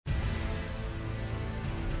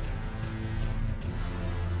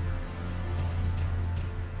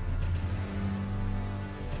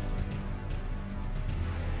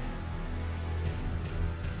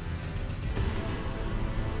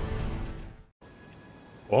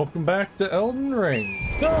Welcome back to Elden Ring.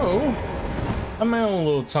 So, I'm my own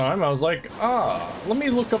little time. I was like, let me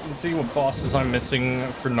look up and see what bosses I'm missing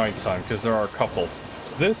for nighttime, because there are a couple.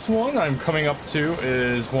 This one I'm coming up to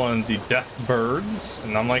is one of the death birds,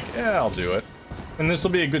 and I'm like, yeah, I'll do it. And this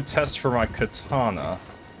will be a good test for my katana.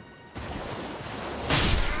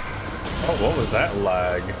 Oh, what was that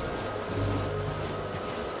lag?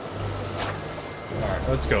 Alright,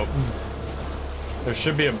 let's go. There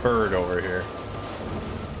should be a bird over here.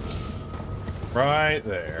 Right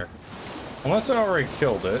there. Unless I already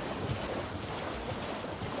killed it.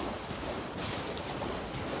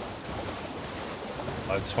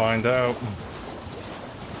 Let's find out.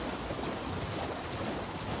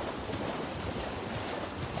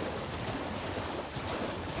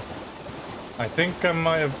 I think I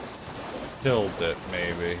might have killed it,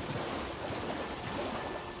 maybe.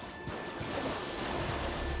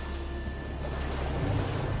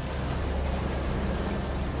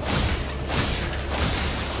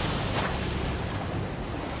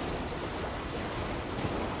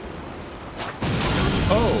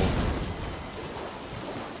 Oh!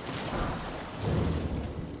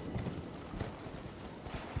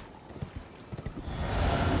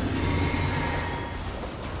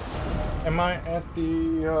 Am I at the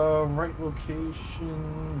right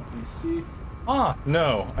location? DC? Ah,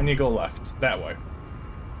 no. I need to go left. That way.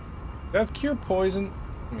 Do I have cure poison?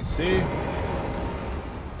 Let me see.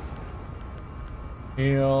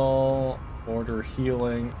 Heal. Order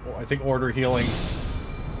healing. Oh, I think order healing.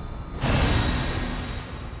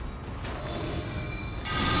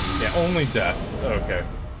 Yeah, only death. Okay.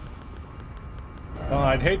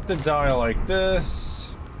 I'd hate to die like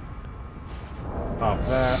this. Pop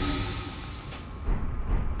that.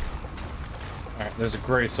 Alright, there's a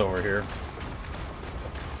grace over here.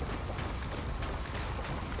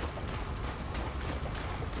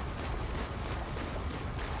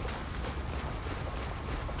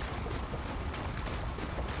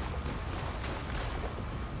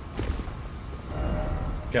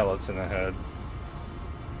 Skeleton ahead.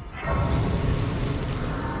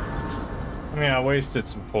 I mean, I wasted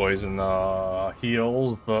some poison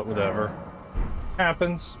heals, but whatever.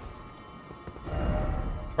 Happens.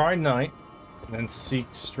 Try night, then seek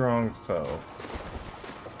strong foe.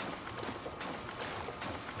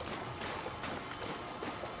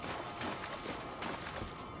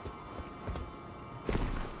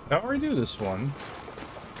 Did I already do this one?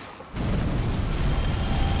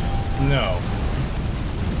 No.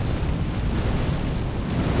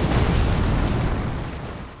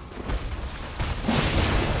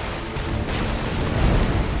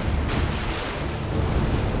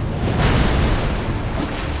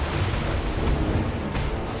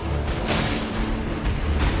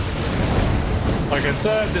 Like I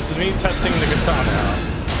said, this is me testing the katana out.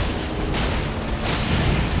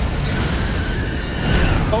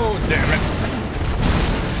 Oh, damn it.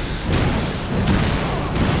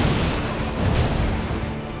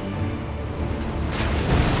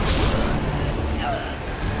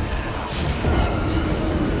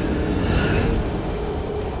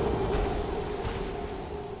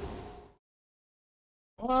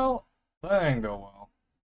 Well, that didn't go well.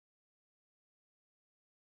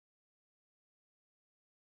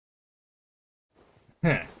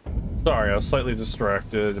 Sorry, I was slightly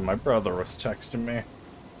distracted and my brother was texting me.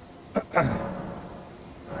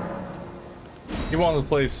 He wanted to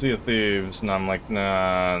play Sea of Thieves and I'm like,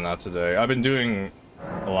 nah, not today. I've been doing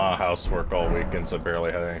a lot of housework all weekend, so I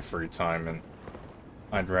barely had any free time, and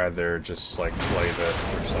I'd rather just like play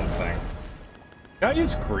this or something. Can I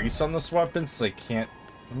use grease on this weapon so I can't?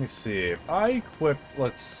 Let me see. If I equipped,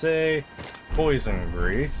 let's say, poison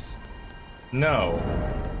grease. No.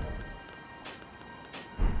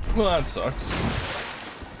 Well, that sucks.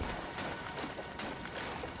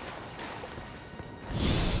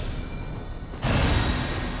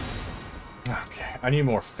 Okay, I need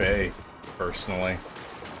more faith, personally.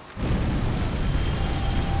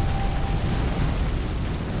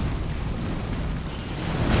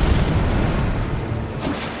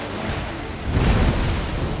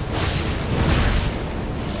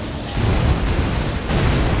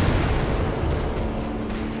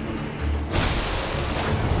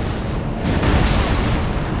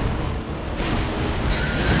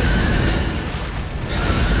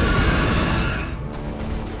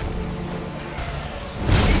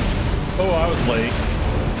 Oh, I was late.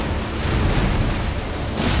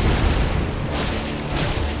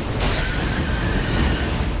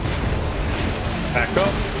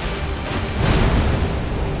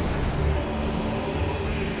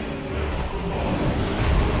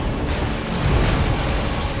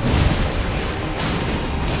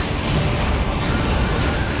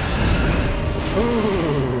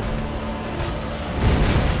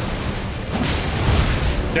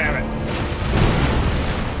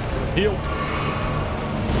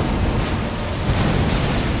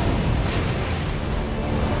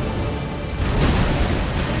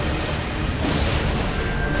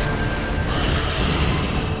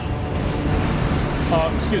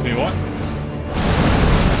 Excuse me, what?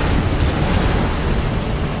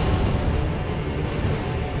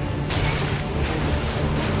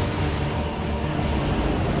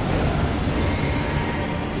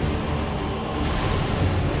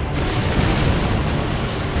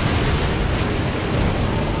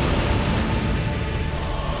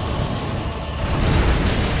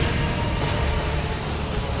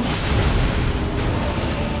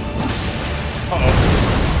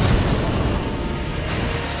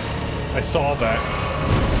 I saw that.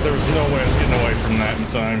 There was no way I was getting away from that in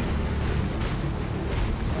time.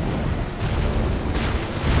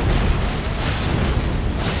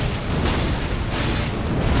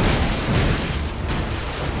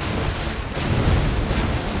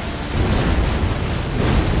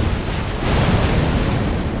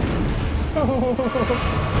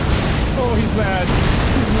 Oh, he's mad.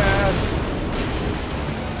 He's mad.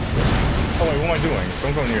 Oh, wait, what am I doing?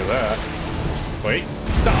 Don't go near that. Wait.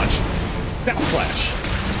 Dodge. Down slash.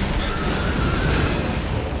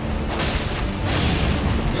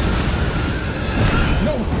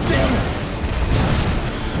 No, damn it.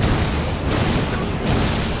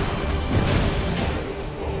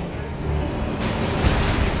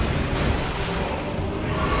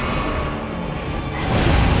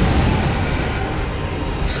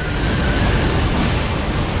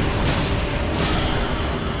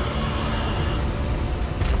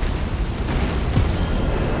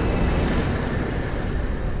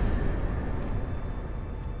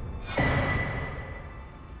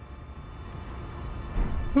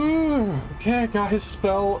 Okay, got his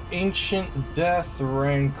spell, Ancient Death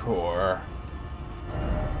Rancor.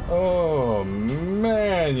 Oh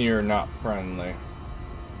man, you're not friendly.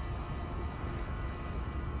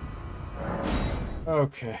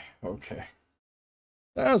 Okay, okay.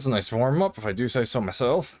 That was a nice warm-up, if I do say so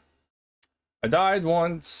myself. I died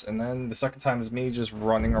once, and then the second time is me just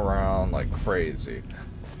running around like crazy.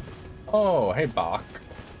 Oh, hey Bach.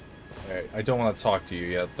 Okay, I don't want to talk to you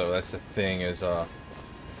yet, though. That's the thing, is,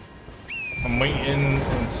 I'm waiting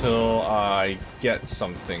until I get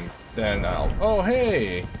something, then I'll... Oh,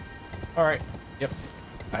 hey! Alright, yep.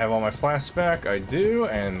 I have all my flasks back, I do,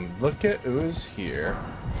 and look at who's here.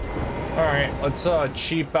 Alright, let's,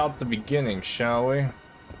 cheap out the beginning, shall we?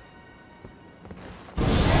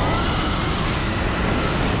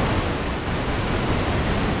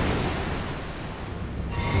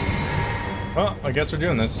 Well, I guess we're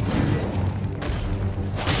doing this.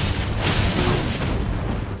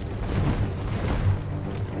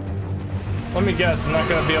 Let me guess, I'm not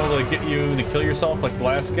gonna be able to get you to kill yourself like the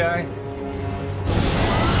last guy?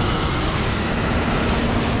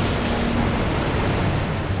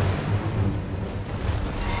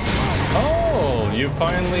 Oh, you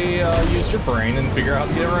finally used your brain and figure out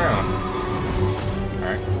how to get around.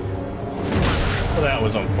 Alright. Well, that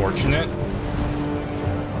was unfortunate.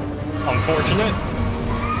 Unfortunate?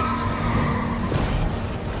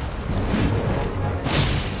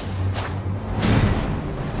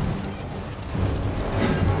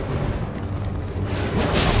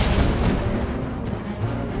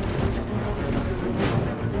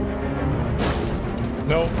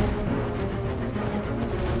 Nope.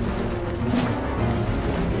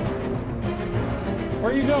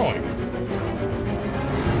 Where are you going?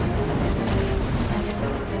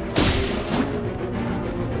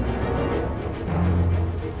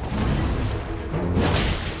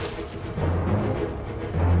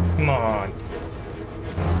 Come on.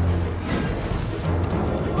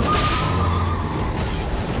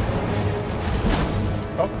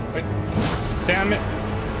 Oh, wait. Damn it.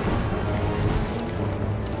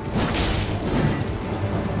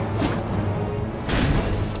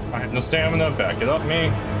 I have no stamina. Back it up,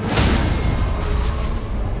 me.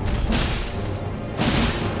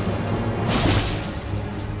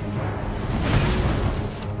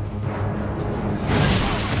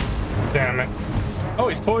 Damn it. Oh,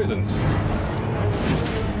 he's poisoned.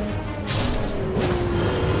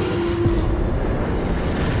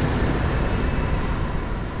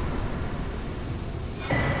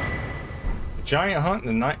 Giant Hunt and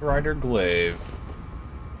the Night Rider Glaive.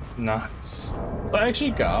 Nuts. So I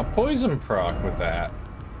actually got a poison proc with that.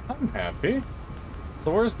 I'm happy.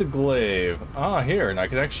 So where's the glaive? Ah, here, and I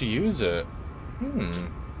could actually use it.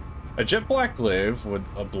 A jet black glaive with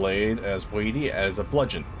a blade as weighty as a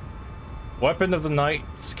bludgeon. Weapon of the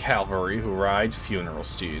knight's cavalry who ride funeral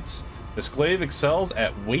steeds. This glaive excels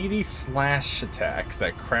at weighty slash attacks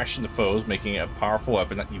that crash into foes, making it a powerful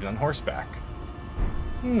weapon even on horseback.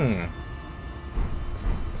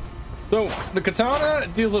 So, the katana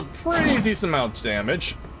deals a pretty decent amount of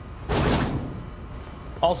damage.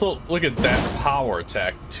 Also, look at that power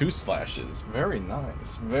attack. 2 slashes. Very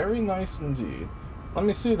nice. Very nice indeed. Let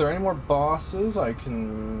me see, are there any more bosses I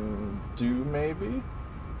can do, maybe?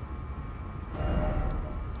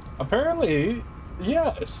 Apparently,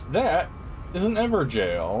 yes, that is an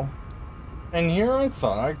Everjail. And here I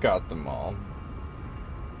thought I got them all.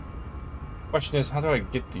 Question is, how do I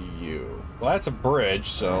get to you? Well, that's a bridge,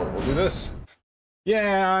 so we'll do this.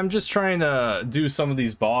 Yeah, I'm just trying to do some of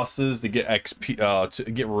these bosses to get XP, to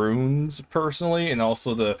get runes personally, and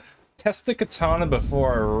also to test the katana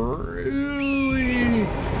before I really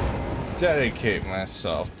dedicate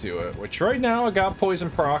myself to it. Which right now I got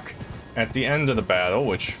poison proc at the end of the battle,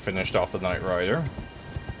 which finished off the Knight Rider.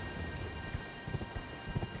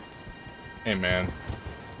 Hey man.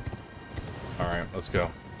 Alright, let's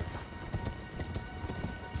go.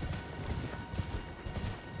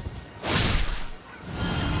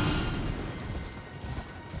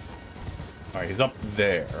 Alright, he's up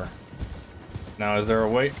there. Now, is there a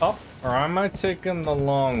way up, or am I taking the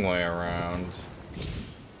long way around?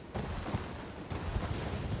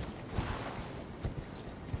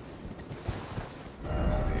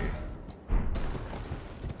 Let's see.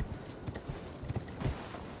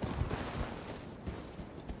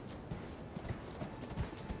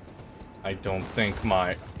 I don't think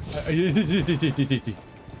my...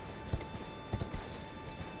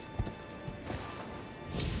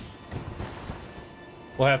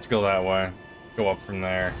 We'll have to go that way. Go up from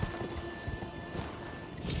there.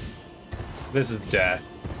 This is death.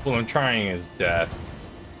 What I'm trying is death.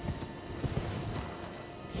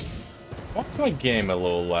 Why's my game a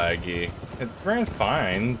little laggy? It ran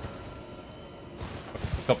fine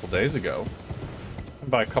a couple days ago.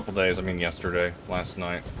 And by a couple days, I mean yesterday, last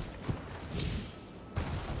night.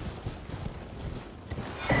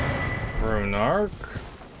 Rune Arc.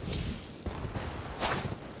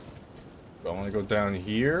 Do I want to go down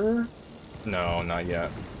here? No, not yet.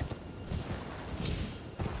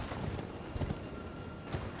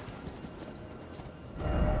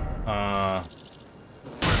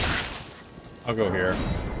 I'll go here.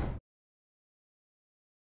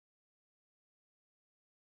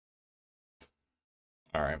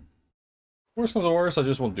 Alright. Worst comes to worst, I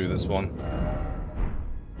just won't do this one.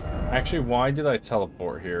 Actually, why did I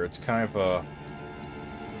teleport here? It's kind of a...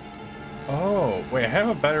 Oh, wait, I have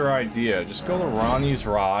a better idea. Just go to Ronnie's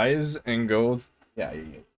Rise and go... Yeah.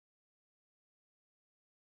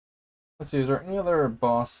 Let's see, is there any other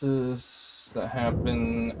bosses that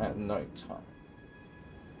happen at nighttime?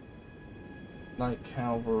 Night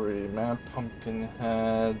Cavalry, Mad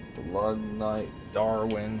Pumpkinhead, Blood Knight,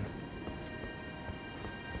 Darwin.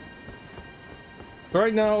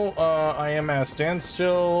 Right now, I am at a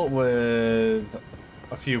standstill with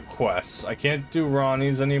a few quests. I can't do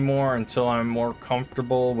Ronnie's anymore until I'm more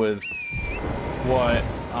comfortable with what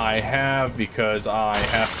I have, because I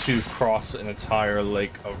have to cross an entire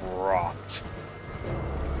lake of rot.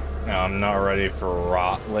 Now, I'm not ready for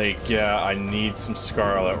Rot Lake yet. I need some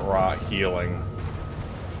Scarlet Rot healing.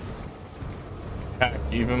 Heck,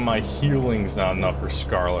 even my healing's not enough for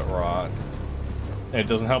Scarlet Rot. And it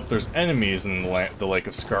doesn't help there's enemies in the Lake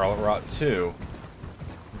of Scarlet Rot, too.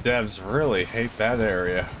 Devs really hate that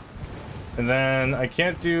area. And then I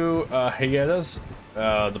can't do Hayeda's,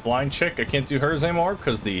 the blind chick. I can't do hers anymore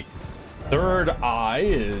because the third eye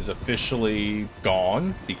is officially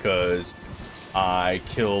gone because I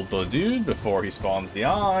killed the dude before he spawns the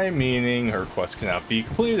eye, meaning her quest cannot be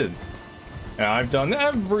completed. And I've done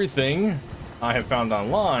everything I have found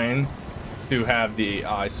online to have the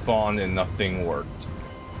eye spawn and nothing worked.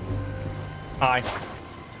 Hi.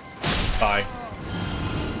 Bye.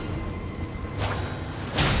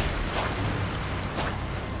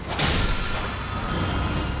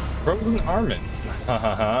 Frozen Armin.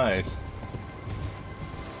 Nice.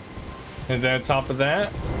 And then on top of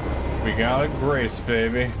that, we got a Grace,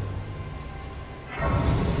 baby.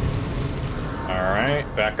 Alright,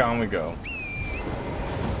 back on we go.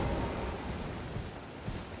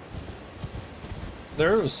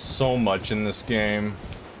 There is so much in this game.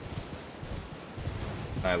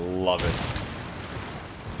 I love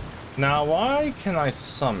it. Now, why can I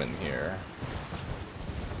summon here?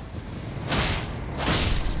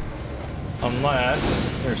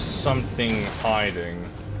 Unless there's something hiding.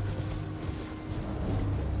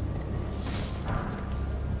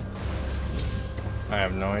 I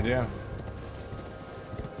have no idea.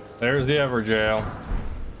 There's the Everjail.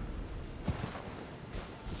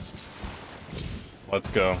 Let's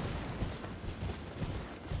go.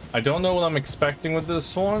 I don't know what I'm expecting with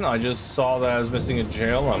this one. I just saw that I was missing a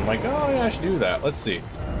jail. I'm like, oh yeah, I should do that. Let's see.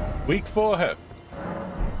 Weak foe hit.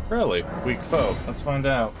 Really? Weak foe. Let's find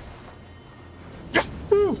out.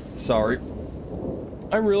 Sorry.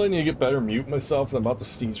 I really need to get better mute myself. I'm about to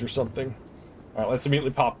sneeze or something. Alright, let's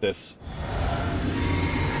immediately pop this.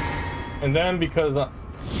 And then, because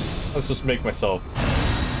let's just make myself...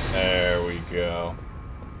 There we go.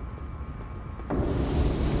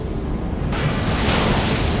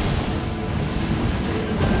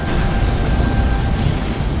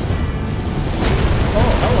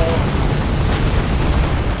 Oh, hello.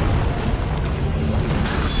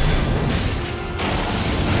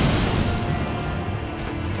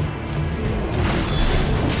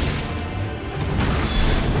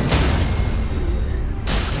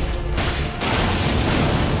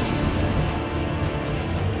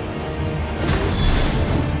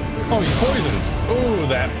 Oh, he's poisoned. Ooh,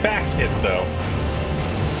 that back hit, though.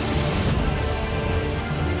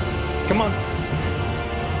 Come on.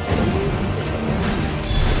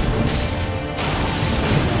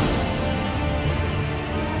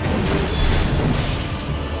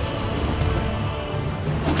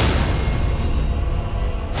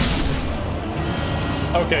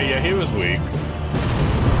 Okay, yeah, he was weak.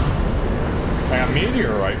 I got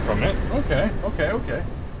meteorite from it. Okay, okay, okay.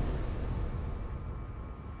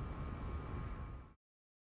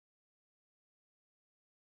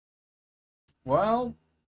 Well,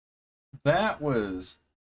 that was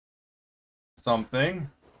something.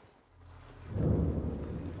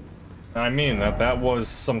 I mean, that was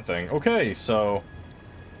something. Okay, so...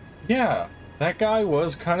 Yeah, that guy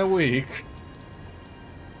was kind of weak.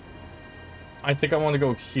 I think I want to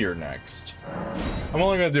go here next. I'm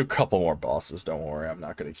only going to do a couple more bosses, don't worry. I'm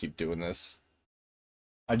not going to keep doing this.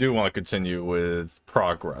 I do want to continue with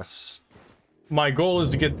progress. My goal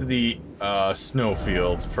is to get to the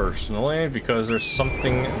snowfields, personally, because there's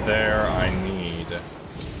something there I need.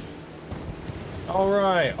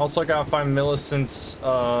 Alright, also I gotta find Millicent's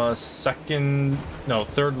third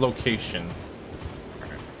location.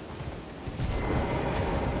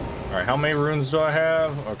 Alright, how many runes do I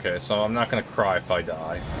have? Okay, so I'm not gonna cry if I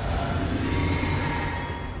die.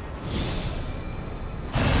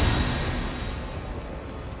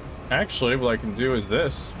 Actually, what I can do is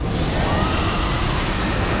this.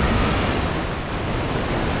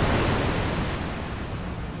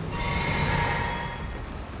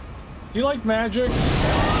 Do you like magic?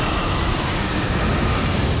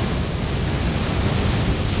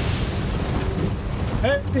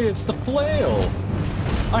 Hey, it's the flail!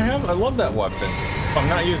 I love that weapon. I'm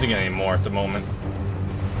not using it anymore at the moment.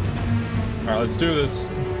 Alright, let's do this.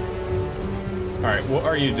 Alright, what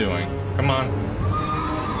are you doing? Come on.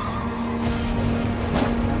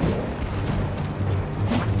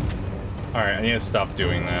 Alright, I need to stop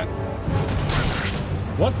doing that.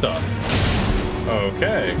 What the?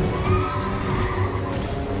 Okay.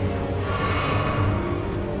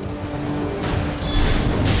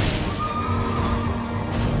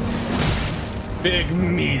 Big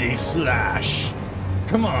meaty slash.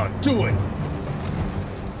 Come on, do it.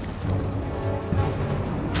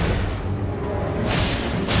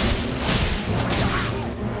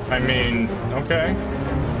 I mean, okay.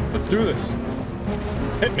 Let's do this.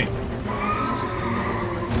 Hit me.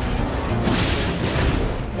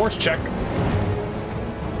 Force check.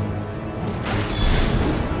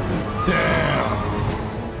 Damn.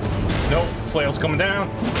 Nope, flail's coming down.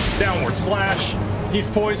 Downward slash. He's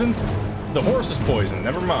poisoned. The horse is poisoned,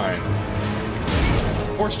 never mind.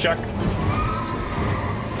 Horse check.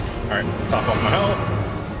 Alright, top off my health.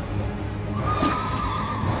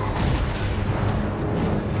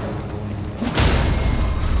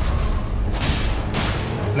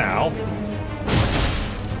 Now.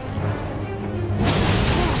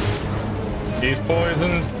 He's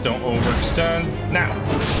poisoned, don't overextend. Now.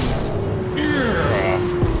 Yeah.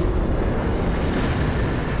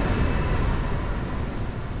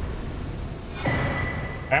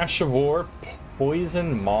 Ash of War,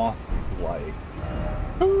 Poison Moth Light.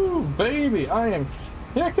 Ooh, baby, I am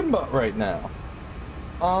kicking butt right now.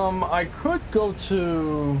 I could go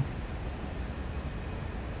to...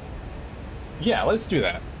 Yeah, let's do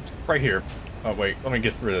that. Right here. Oh, wait, let me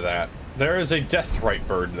get rid of that. There is a Deathrite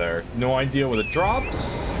bird there. No idea what it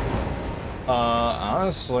drops.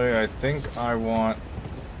 Honestly, I think I want...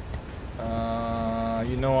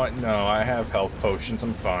 you know what? No, I have health potions,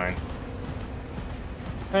 I'm fine.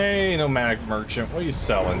 Hey, nomadic merchant, what are you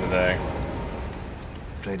selling today?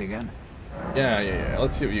 Trade again? Yeah.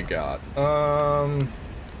 Let's see what you got.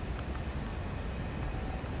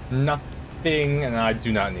 Nothing, and I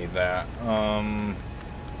do not need that.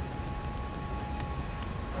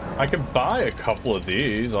 I could buy a couple of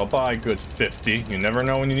these. I'll buy a good 50. You never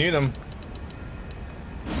know when you need them.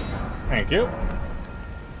 Thank you.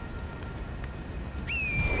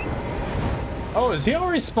 Oh, is he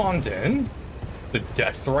already spawned in? The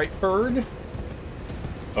Deathrite bird?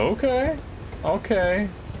 Okay. Okay.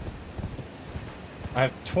 I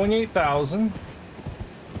have 28,000.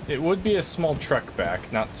 It would be a small trek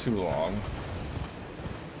back, not too long.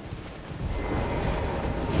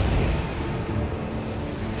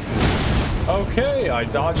 Okay, I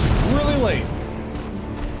dodged really late.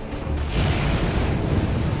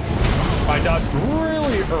 I dodged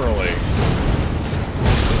really early.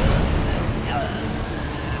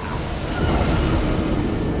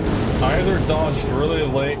 I either dodged really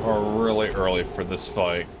late or really early for this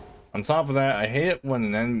fight. On top of that, I hate it when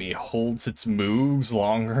an enemy holds its moves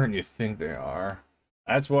longer than you think they are.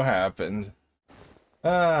 That's what happened.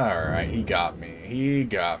 Alright, he got me. He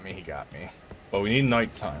got me. He got me. But we need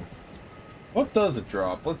nighttime. What does it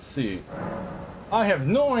drop? Let's see. I have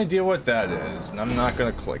no idea what that is, and I'm not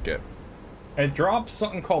gonna click it. It drops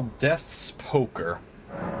something called Death's Poker.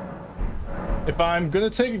 If I'm gonna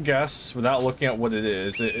take a guess without looking at what it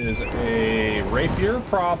is a rapier,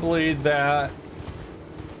 probably, that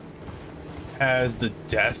has the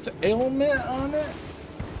death ailment on it.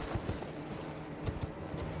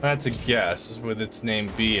 That's a guess, with its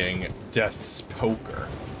name being Death's Poker.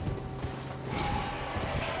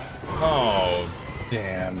 Oh,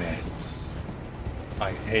 damn it.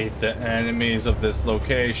 I hate the enemies of this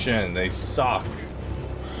location. They suck.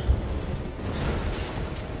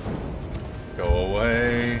 Go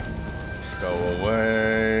away. Go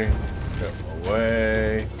away. Go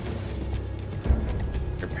away.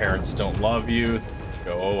 Your parents don't love you.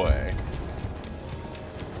 Go away.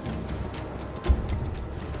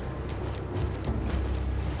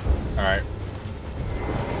 Alright.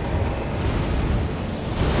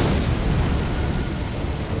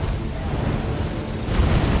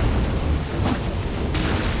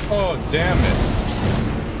 Oh, damn it.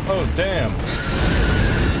 Oh, damn.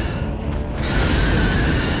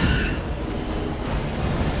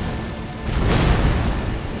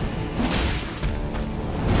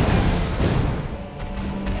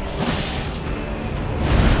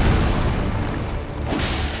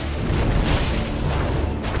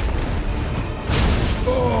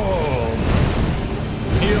 Oh.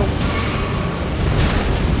 Heal.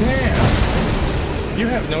 Damn. You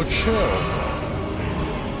have no chill.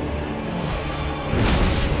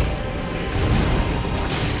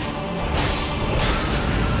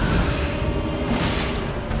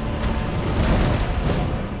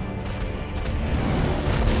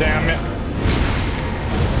 Damn it.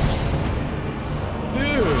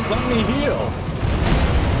 Dude, let me heal.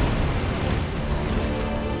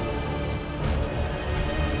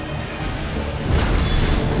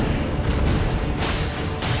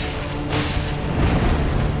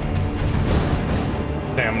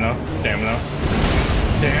 Stamina, stamina.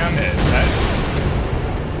 Damn it.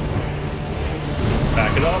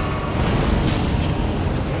 Back it up.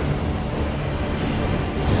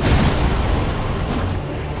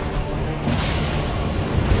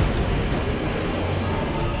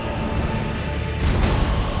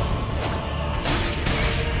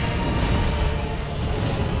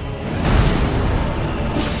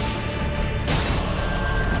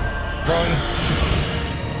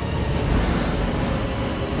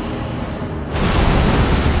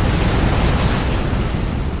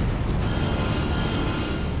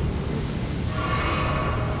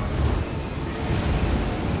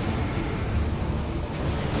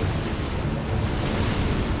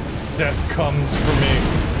 Death comes for me.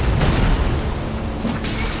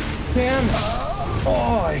 Damn it.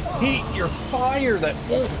 Oh, I hate your fire that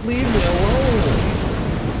won't leave me alone.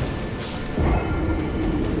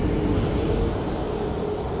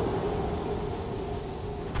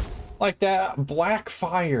 Like, that black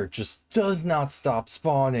fire just does not stop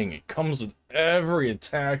spawning. It comes with every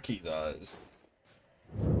attack he does.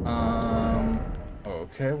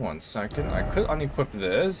 Okay, 1 second. I could unequip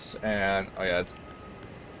this, and oh yeah, it's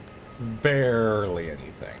barely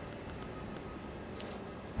anything.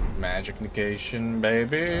 Magic negation,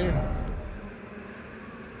 baby.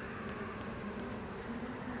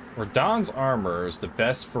 Radahn's armor is the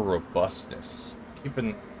best for robustness.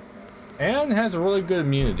 And has a really good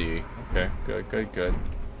immunity. Okay, good, good, good.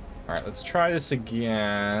 Alright, let's try this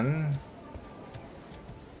again.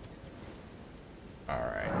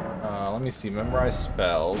 Alright, let me see. Memorize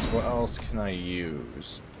spells. What else can I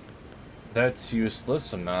use? That's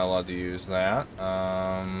useless. I'm not allowed to use that.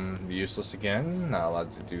 Useless again. Not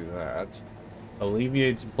allowed to do that.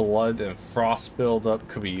 Alleviates blood and frost buildup.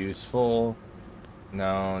 Could be useful.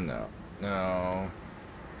 No, no, no.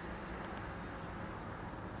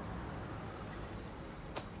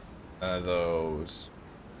 Those.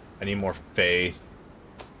 I need more faith.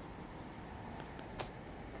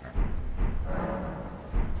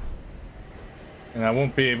 And I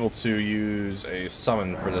won't be able to use a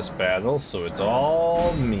summon for this battle, so it's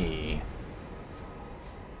all me.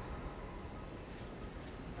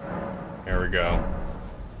 Here we go.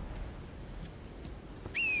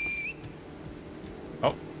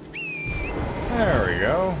 Oh. There we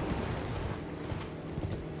go.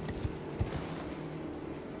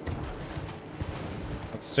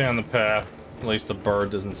 Let's stay on the path. At least the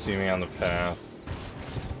bird doesn't see me on the path.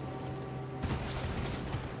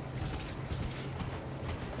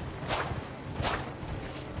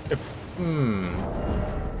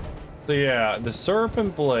 So yeah, the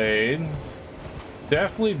Serpent Blade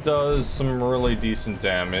definitely does some really decent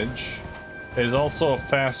damage. It is also a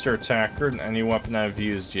faster attacker than any weapon I've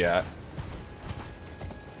used yet.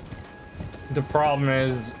 The problem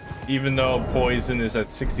is, even though poison is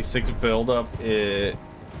at 66 buildup,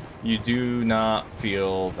 you do not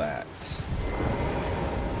feel that.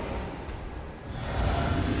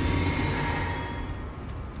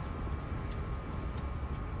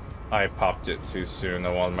 I popped it too soon.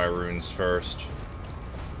 I wanted my runes first.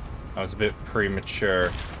 I was a bit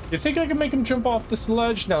premature. You think I can make him jump off this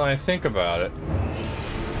ledge? Now that I think about it.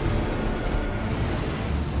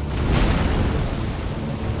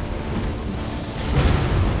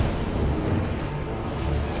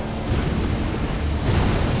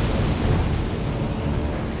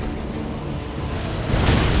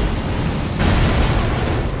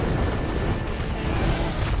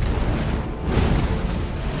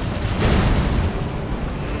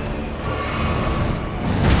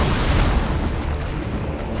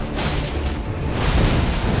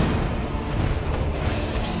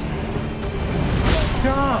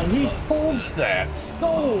 That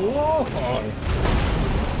so long.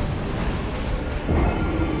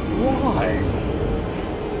 Why?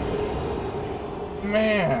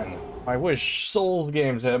 Man, I wish Souls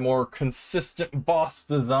games had more consistent boss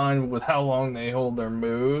design with how long they hold their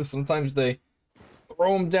moves. Sometimes they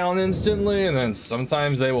throw them down instantly, and then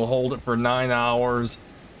sometimes they will hold it for 9 hours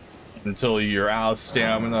until you're out of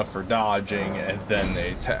stamina for dodging, and then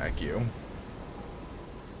they attack you.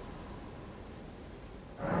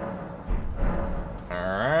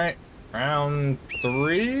 Alright, round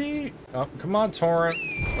 3. Oh, come on, Torrent.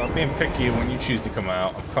 Stop being picky when you choose to come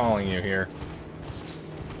out. I'm calling you here.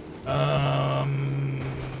 I'm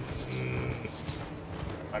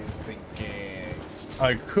thinking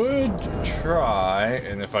I could try,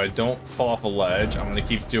 and if I don't fall off a ledge, I'm gonna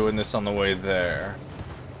keep doing this on the way there.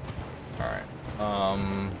 Alright,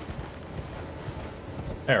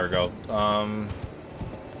 there we go.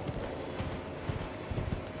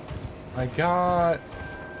 I got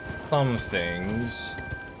some things.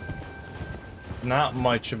 Not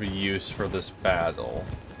much of a use for this battle.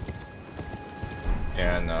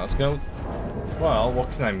 And let's go. Well,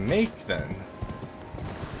 what can I make then?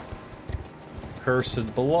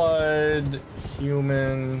 Cursed blood,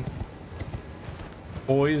 human,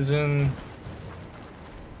 poison.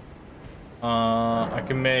 I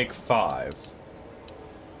can make 5. So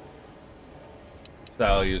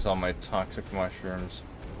that'll use all my toxic mushrooms.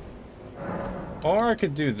 Or I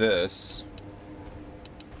could do this.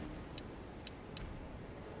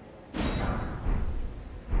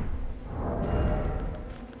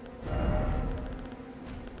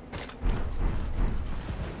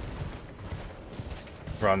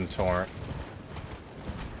 Run, Torrent.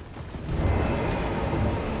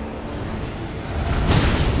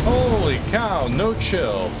 Holy cow, no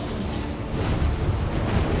chill.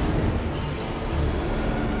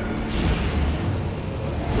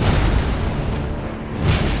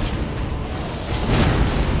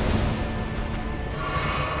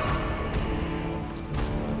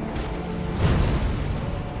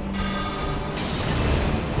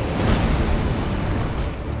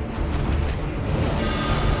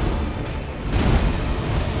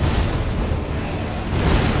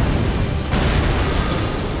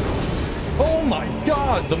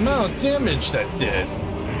 The amount of damage that did.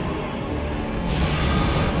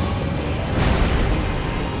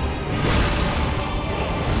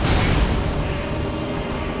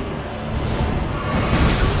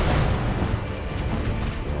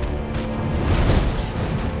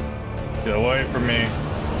 Get away from me.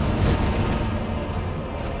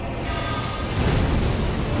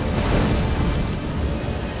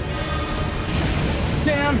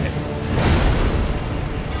 Damn it.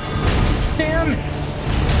 Damn it.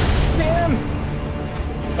 Damn!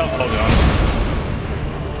 Oh, hold on.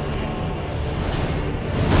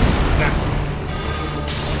 Nah.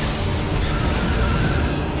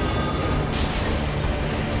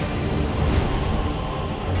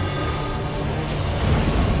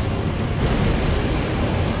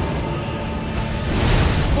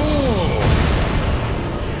 Ooh.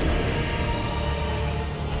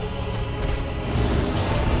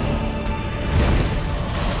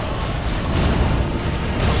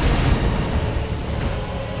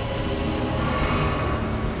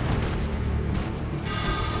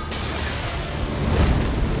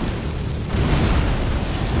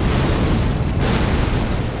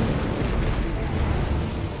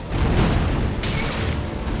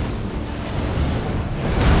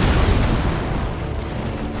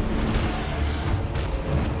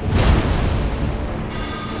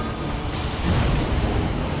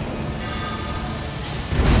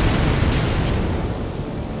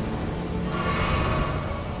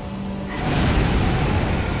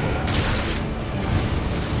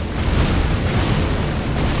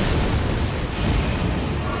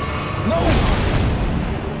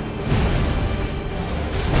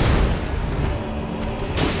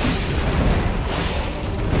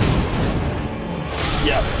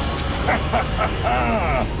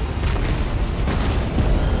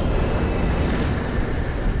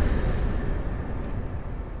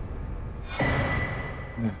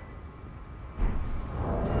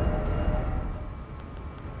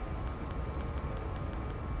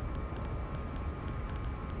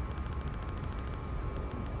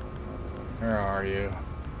 Where are you?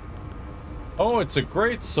 Oh, it's a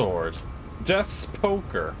great sword. Death's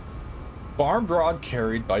Poker. Barbed rod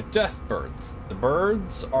carried by death birds. The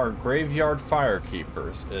birds are graveyard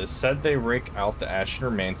firekeepers. It is said they rake out the ashen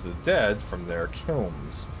remains of the dead from their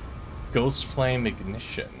kilns. Ghost flame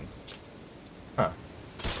ignition. Huh.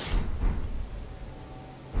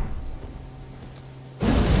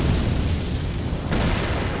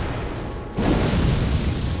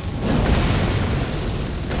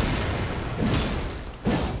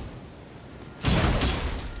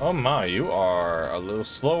 Oh my, you are a little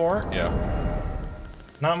slow, aren't you?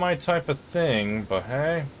 Not my type of thing, but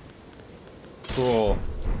hey. Cool.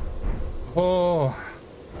 Oh.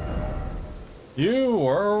 You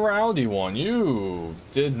were a rowdy one. You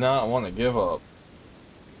did not want to give up.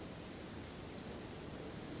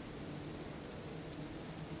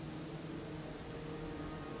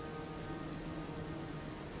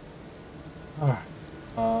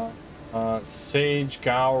 Sage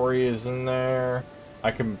Gallery is in there.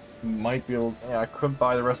 I might be able, yeah, I could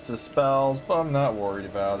buy the rest of the spells, but I'm not worried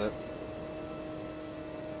about it.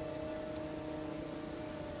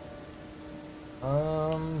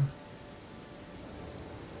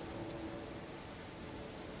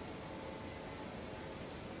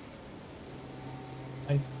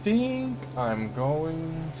 I think I'm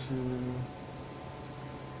going to,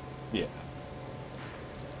 yeah.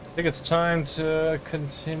 I think it's time to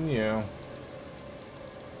continue.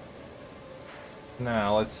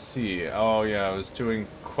 Now, let's see. Oh, yeah, I was doing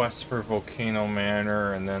quests for Volcano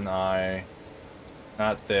Manor, and then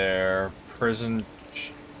not there. Prison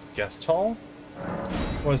Guest Hall?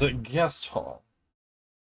 Was it Guest Hall?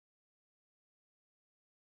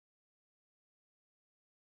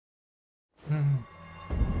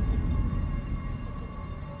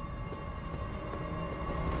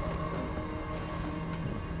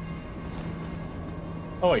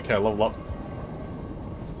 Oh, wait, can I level up?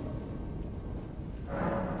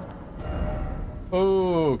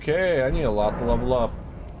 Okay, I need a lot to level up.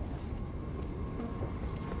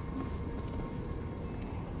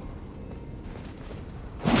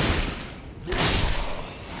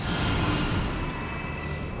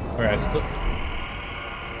 Okay, I still...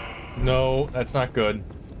 No, that's not good.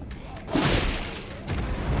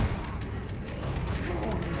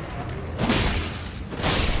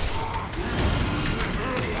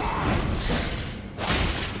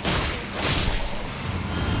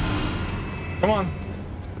 Come on.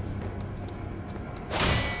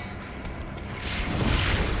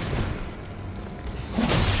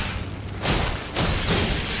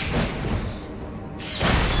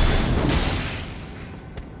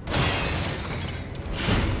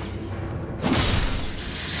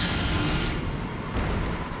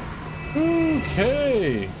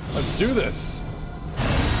 Okay, let's do this.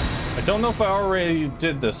 I don't know if I already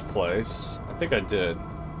did this place. I think I did.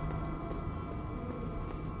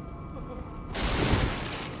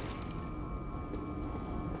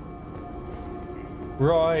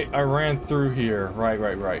 Right, I ran through here.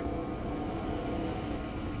 Right.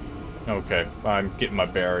 Okay, I'm getting my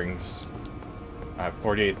bearings. I have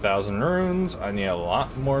 48,000 runes. I need a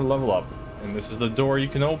lot more level up. And this is the door you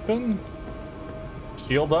can open.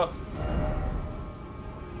 Shield up.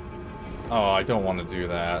 Oh, I don't want to do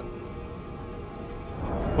that.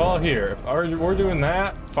 Well, here, if we're doing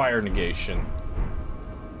that, fire negation.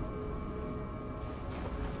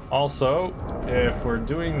 Also, if we're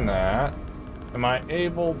doing that, am I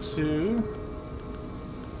able to...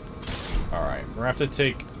 Alright, we're gonna have to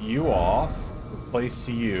take you off, replace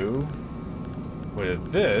you with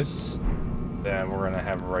this, then we're gonna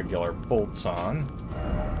have regular bolts on.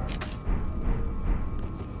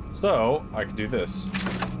 So, I can do this.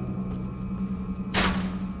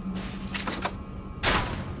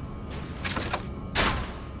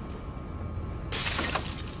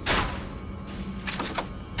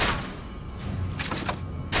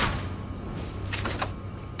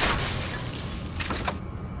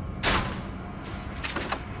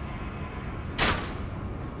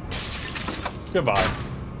 Goodbye.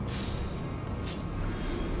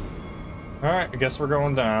 Alright, I guess we're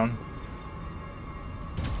going down.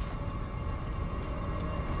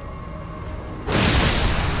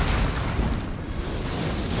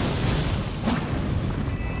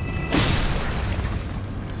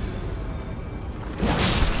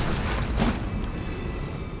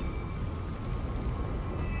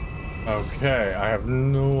 Okay, I have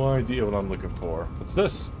no idea what I'm looking for. What's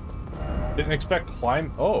this? Didn't expect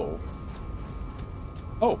climb. Oh.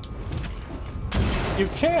 Oh. You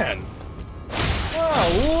can!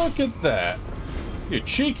 Wow, look at that! You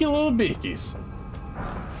cheeky little beakies.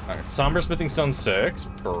 Alright, Somber Smithing Stone 6.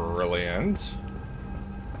 Brilliant.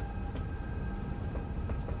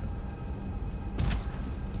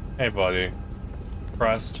 Hey, buddy.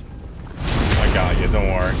 Pressed. I got you, don't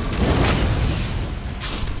worry.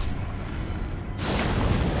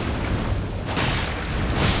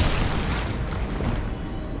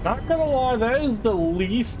 Not gonna lie, that is the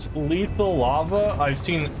least lethal lava I've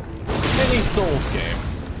seen in any Souls game.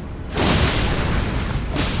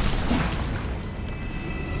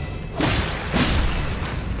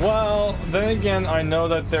 Well, then again, I know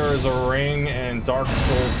that there is a ring in Dark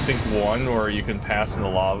Souls, I think 1, where you can pass in the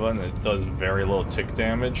lava and it does very little tick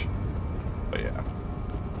damage. But yeah.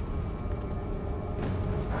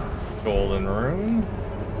 Golden rune.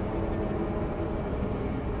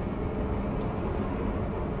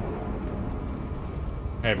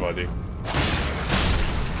 Hey, buddy.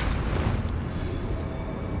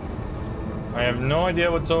 I have no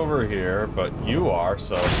idea what's over here, but you are,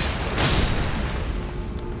 so...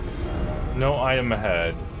 No item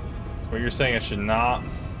ahead. So what you're saying, I should not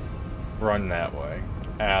run that way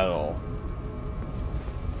at all.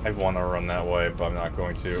 I want to run that way, but I'm not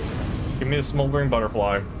going to. Give me the smoldering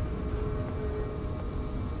butterfly.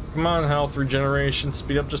 Come on, health regeneration,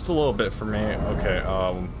 speed up just a little bit for me. Okay,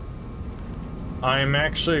 I'm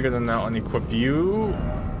actually gonna now unequip you,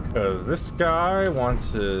 because this guy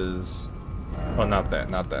wants his... Oh, not that,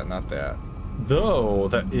 not that, not that. Though,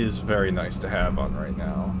 that is very nice to have on right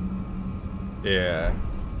now. Yeah.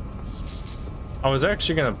 I was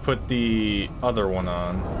actually gonna put the other one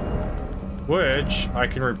on, which I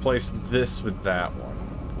can replace this with that one.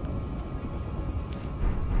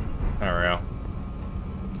 There we go.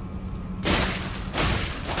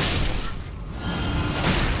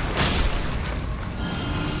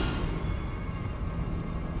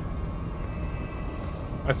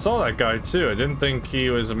 I saw that guy too. I didn't think he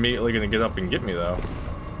was immediately gonna get up and get me though.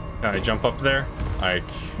 Can I jump up there? I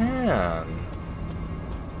can.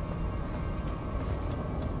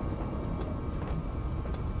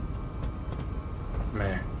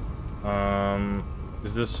 Man.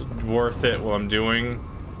 Is this worth it what I'm doing?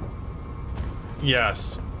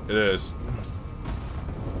 Yes, it is.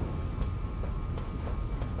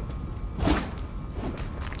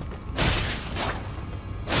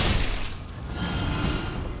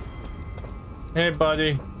 Hey,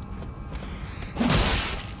 buddy.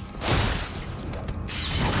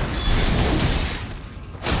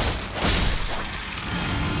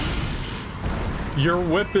 Your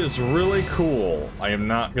whip is really cool. I am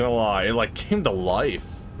not gonna lie. It like came to life.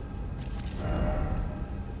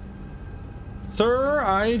 Sir,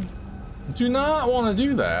 I do not want to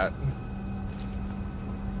do that.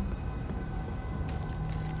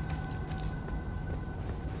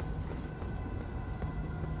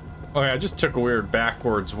 Okay, I just took a weird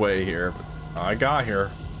backwards way here, but I got here.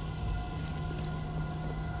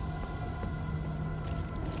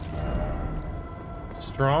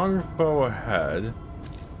 Strong foe ahead.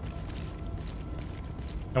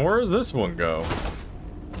 And where does this one go?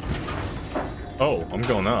 Oh, I'm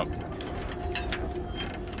going up.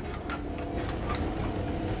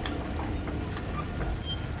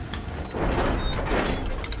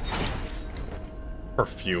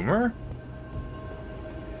 Perfumer?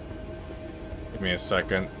 Give me a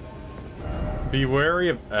second. Be wary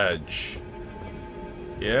of edge.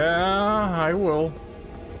 Yeah, I will.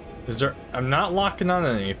 Is there... I'm not locking on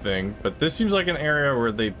anything, but this seems like an area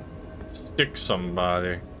where they stick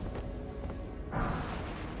somebody.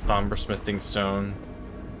 Somber Smithing Stone.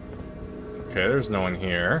 Okay, there's no one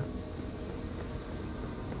here.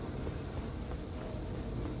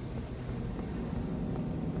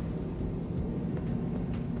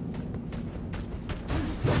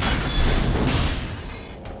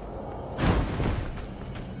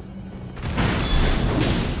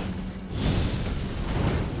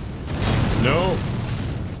 No.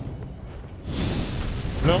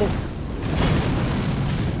 No.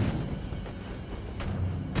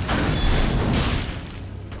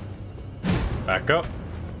 Back up.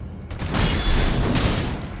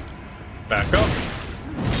 Back up.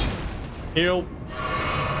 Heal.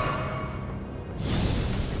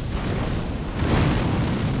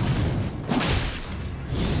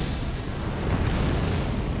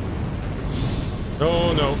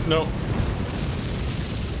 No, no, no.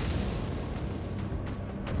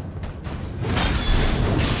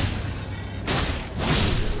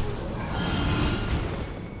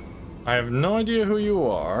 I have no idea who you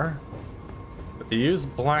are, but they use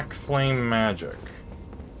black flame magic.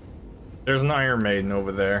 There's an Iron Maiden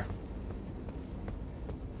over there.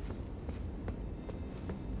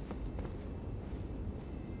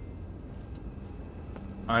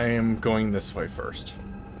 I am going this way first.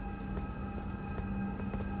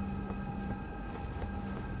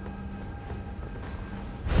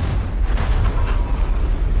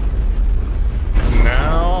 And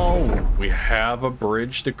now we have a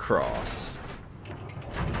bridge to cross.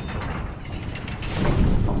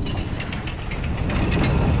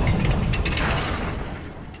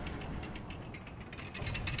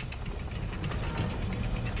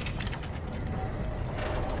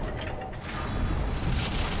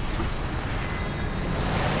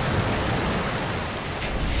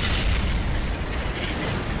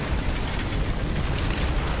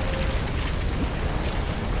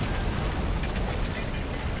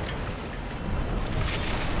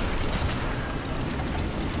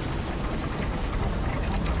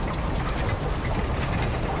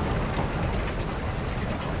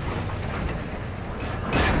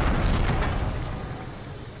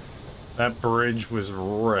 That bridge was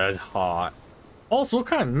red hot. Also, what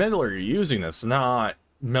kind of metal are you using that's not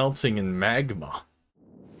melting in magma?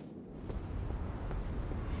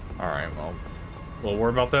 Alright, well, we'll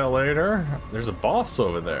worry about that later. There's a boss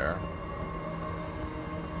over there.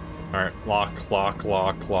 Alright, lock, lock,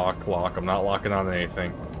 lock, lock, lock. I'm not locking on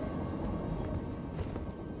anything.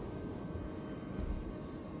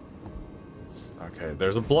 Okay,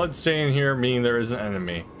 there's a blood stain here, meaning there is an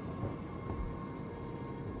enemy.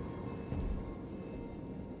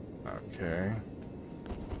 Okay.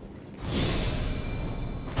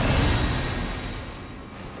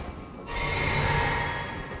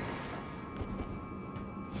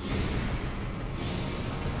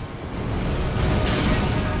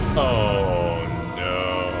 Oh no.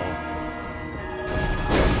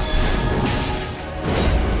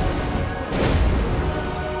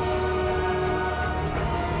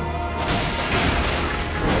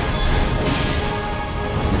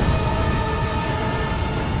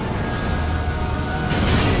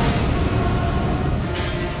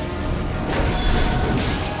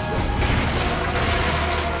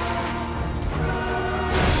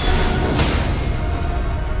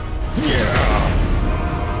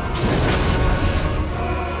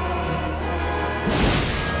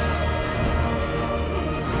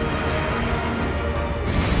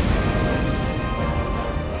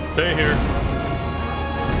 Stay here.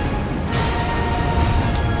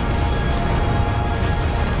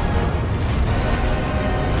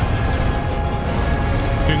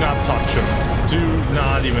 Do not touch him. Do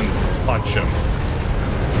not even touch him.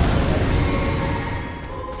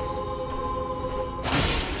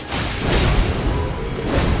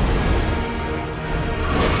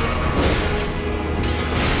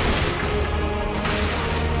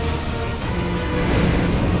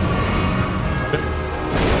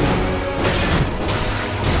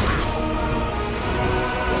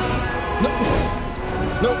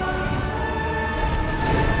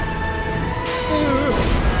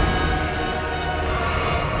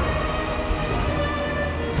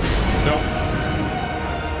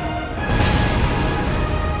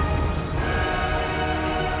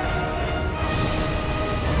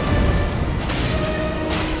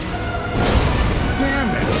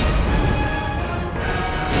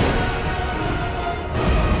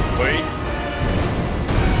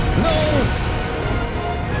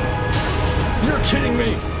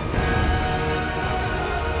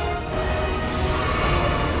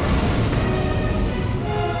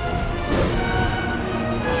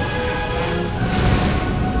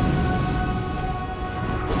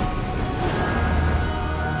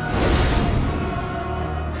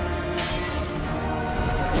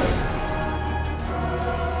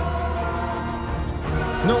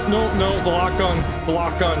 No, the lock gun. The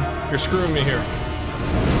lock gun. You're screwing me here.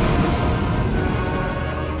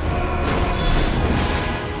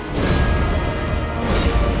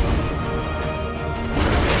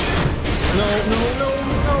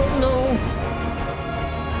 No.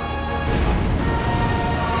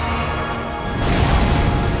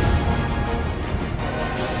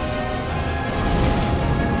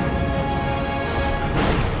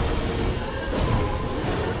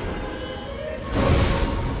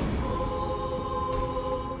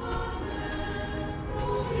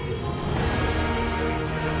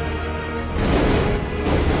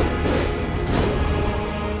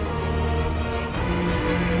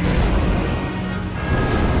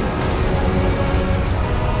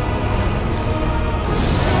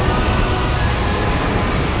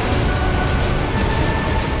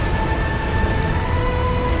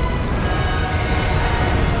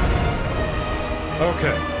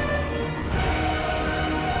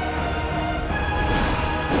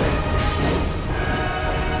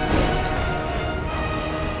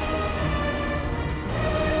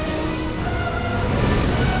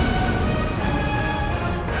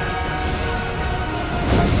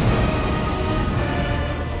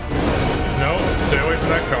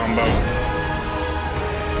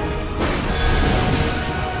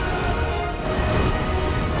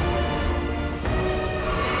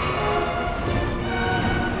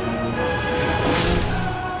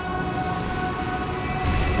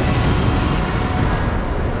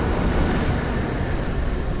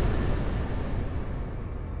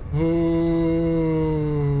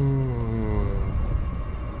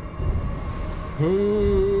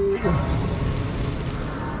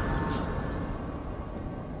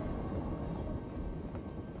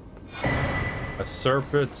 A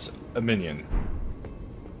serpent's a minion.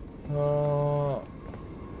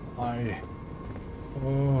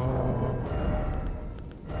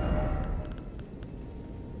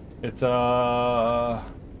 It's a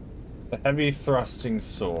heavy thrusting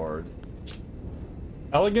sword.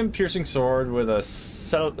 Elegant piercing sword with a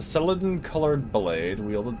celadon-colored blade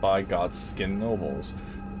wielded by God's skin nobles.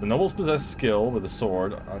 The nobles possess skill with the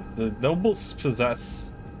sword. The nobles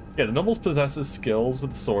possesses skills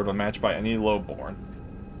with the sword unmatched by any lowborn.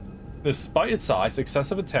 Despite its size,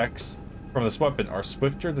 excessive attacks from this weapon are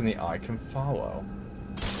swifter than the eye can follow.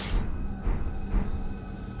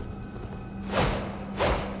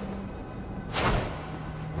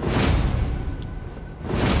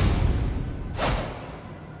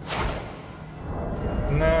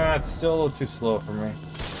 Nah, it's still a little too slow for me.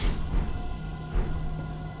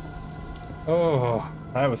 Oh,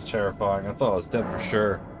 that was terrifying. I thought I was dead for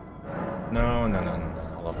sure. No.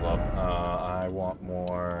 Level up. I want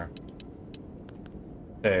more.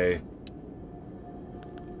 Hey.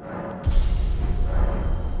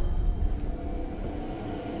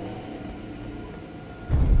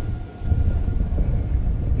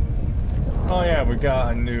 Oh yeah, we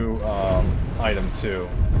got a new item too.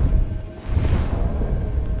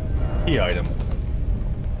 Key item.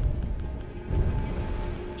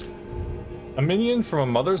 A minion from a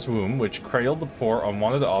mother's womb which cradled the poor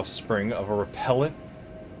unwanted offspring of a repellent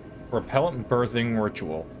birthing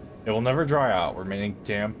ritual. It will never dry out, remaining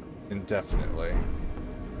damp indefinitely.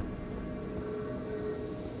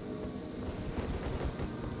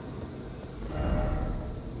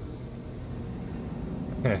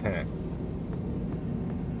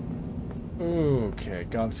 Okay,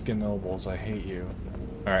 Godskin Nobles, I hate you.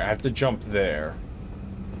 Alright, I have to jump there.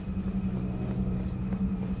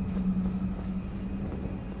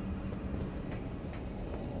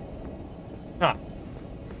 Ah.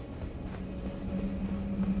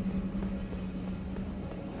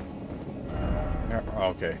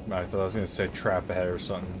 Okay, I thought I was gonna say trap ahead or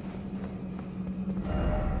something.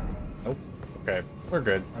 Nope. Okay, we're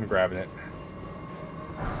good. I'm grabbing it.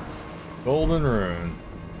 Golden rune.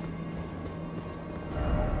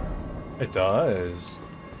 It does.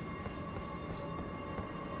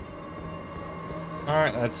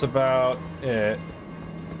 Alright, that's about it.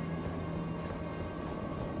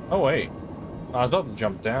 Oh, wait. I was about to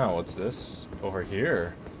jump down. What's this? Over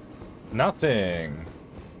here. Nothing.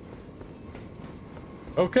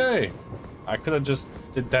 Okay. I could have just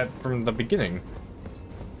did that from the beginning.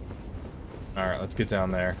 Alright, let's get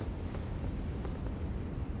down there.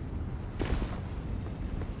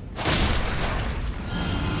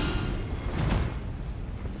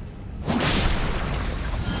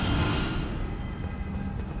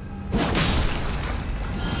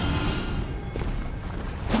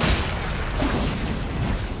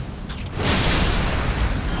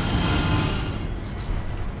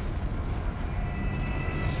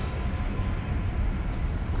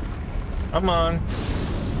 Come on.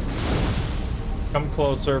 Come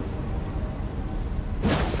closer.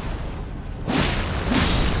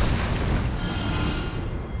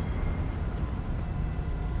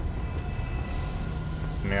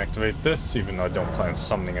 Let me activate this, even though I don't plan on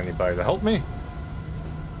summoning anybody to help me.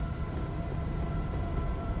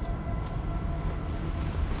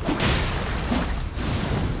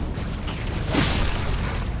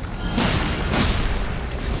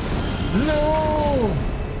 No!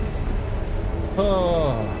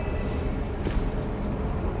 Oh.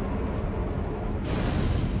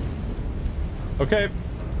 Okay,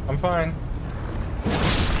 I'm fine.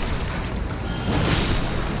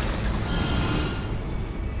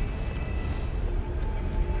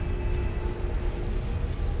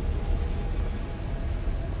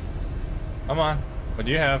 Come on. What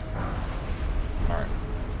do you have? Alright.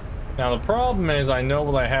 Now the problem is I know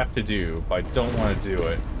what I have to do, but I don't want to do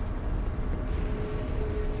it.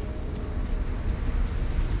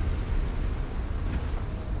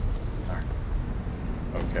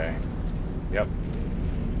 Okay. Yep.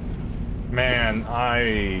 Man,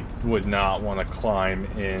 I would not want to climb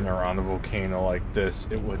in or on a volcano like this.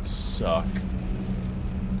 It would suck.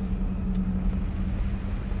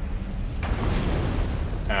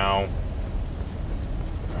 Ow.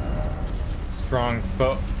 Strong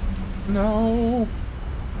foot. No.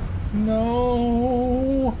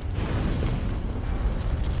 No.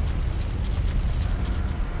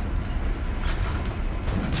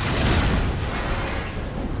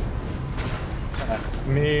 F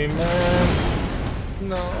me, man.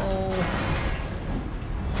 No.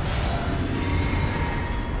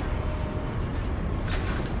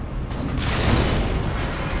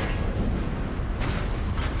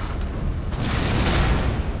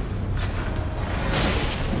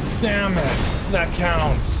 Damn it! That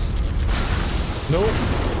counts. Nope.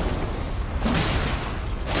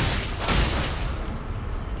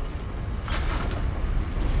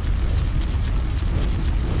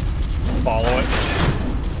 Follow it.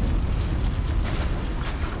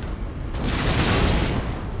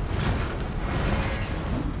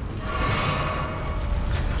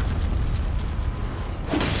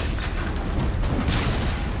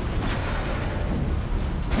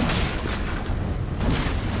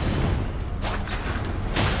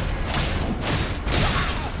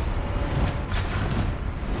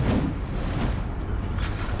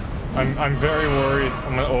 I'm very worried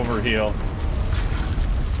I'm gonna overheal.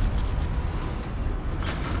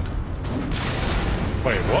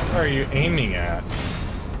 Wait, what are you aiming at?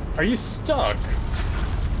 Are you stuck?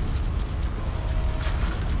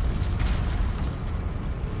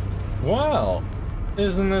 Well,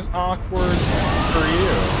 isn't this awkward for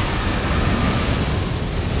you?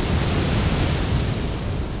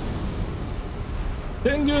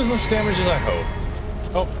 Didn't do as much damage as I hoped.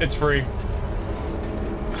 Oh, it's free.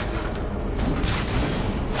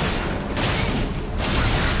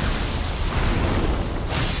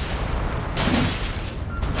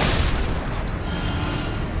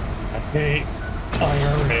 I hate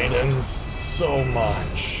Iron Maidens so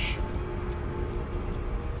much.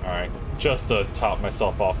 Alright, just to top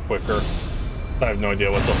myself off quicker. I have no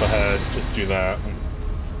idea what's up ahead. Just do that.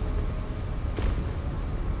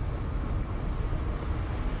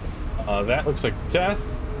 That looks like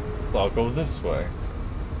death, so I'll go this way.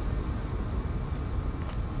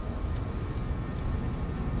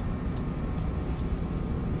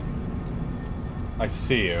 I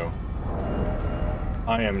see you.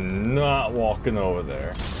 I am not walking over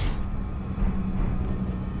there.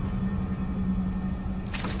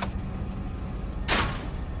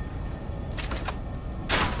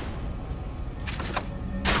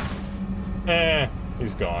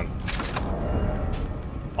 He's gone.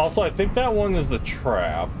 Also, I think that one is the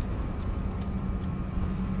trap.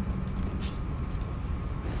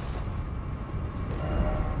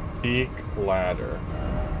 Seek ladder.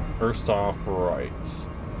 First off, right.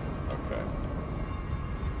 Okay.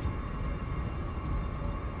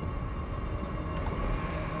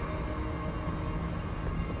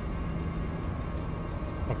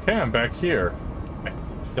 Okay, I'm back here. I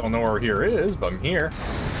don't know where here is, but I'm here.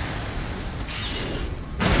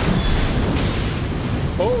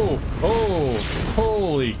 Oh, oh,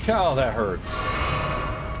 holy cow, that hurts.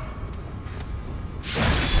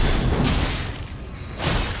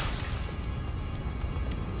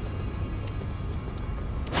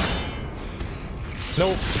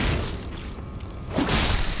 Nope.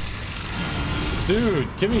 Dude,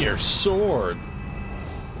 give me your sword.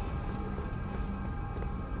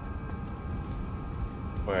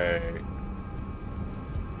 Wait.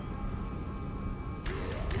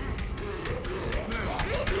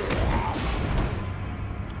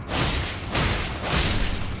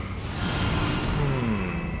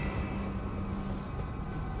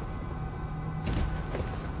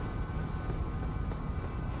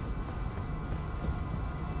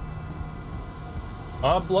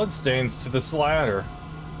 Bloodstains to this ladder.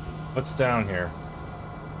 What's down here?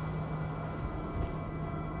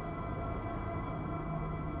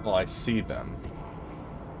 Well, I see them.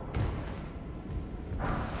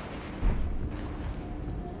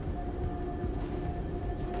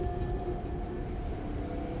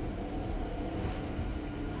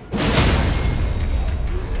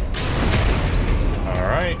 All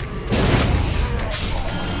right.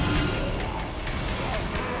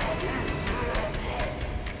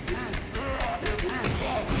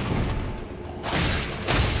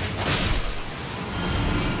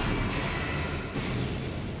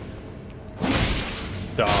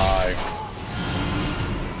 Die.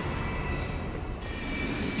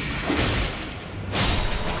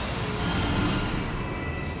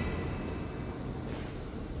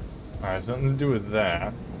 Alright, something to do with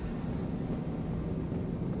that.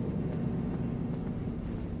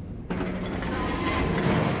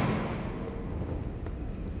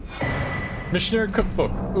 Missionary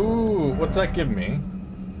cookbook. Ooh, what's that give me?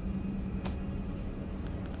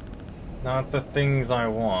 Not the things I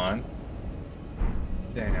want.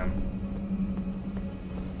 Damn.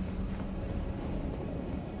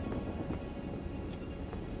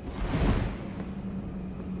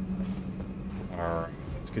 Alright,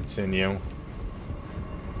 let's continue.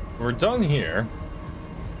 We're done here.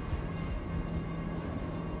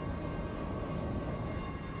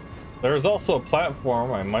 There's also a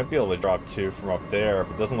platform I might be able to drop to from up there,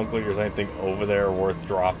 but it doesn't look like there's anything over there worth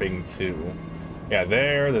dropping to. Yeah,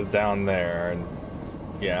 they're down there, and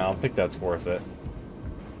yeah, I don't think that's worth it.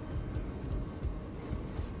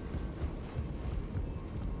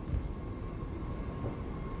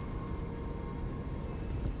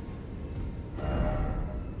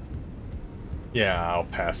 Yeah, I'll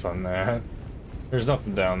pass on that. There's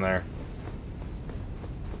nothing down there.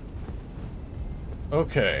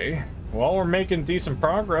 Okay. Well, we're making decent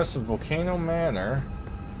progress in Volcano Manor.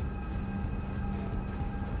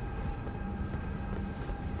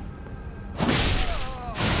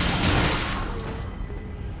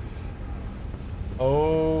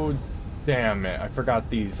 Oh, damn it. I forgot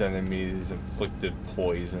these enemies inflicted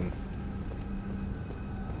poison.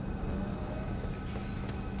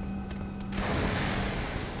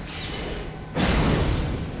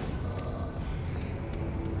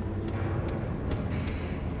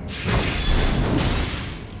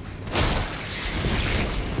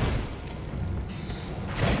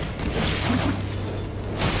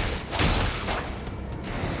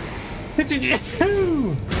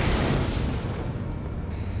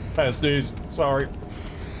 I sneeze. Sorry.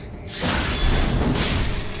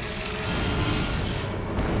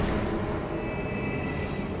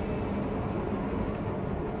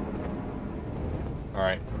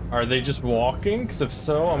 Alright. Are they just walking? Because if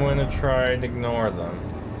so, I'm going to try and ignore them.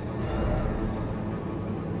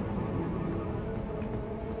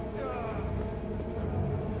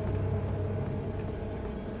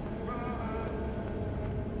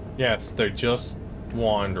 Yes, they're just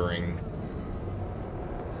wandering.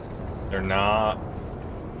 They're not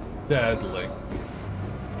deadly.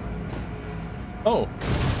 Oh.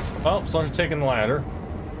 Well, someone's taking the ladder.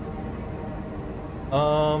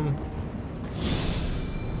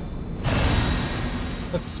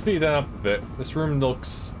 Let's speed that up a bit. This room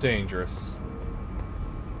looks dangerous.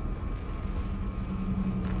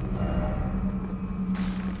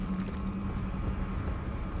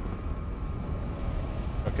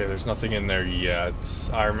 Okay, there's nothing in there yet.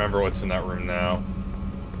 I remember what's in that room now.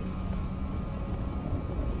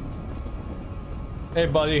 Hey,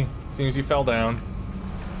 buddy. Seems you fell down.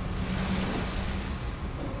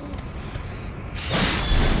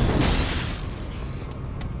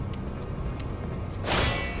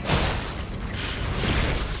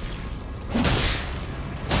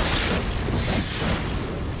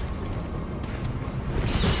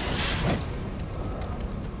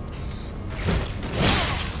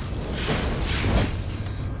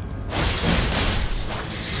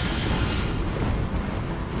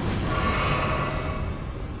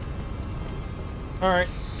 Alright.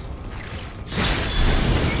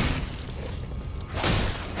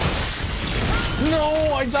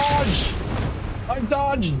 No, I dodged! I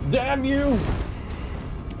dodged, damn you!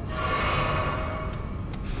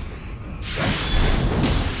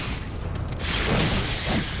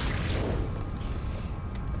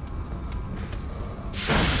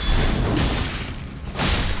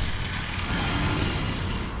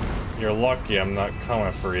 You're lucky I'm not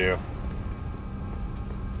coming for you.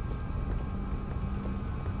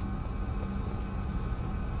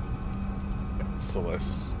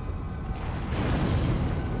 Merciless.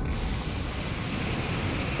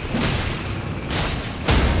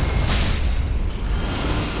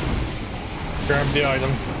 Grab the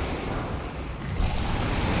item.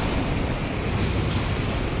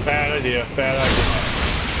 Bad idea, bad idea.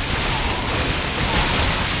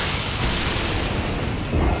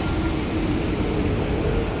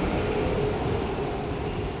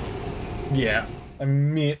 Yeah, I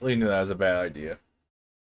immediately knew that was a bad idea.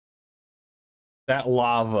 That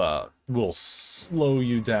lava will slow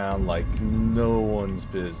you down like no one's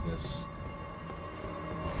business.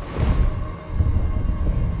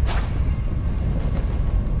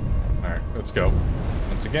 Alright, let's go.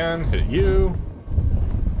 Once again, hit you.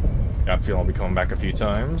 Got a feeling I'll be coming back a few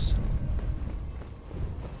times.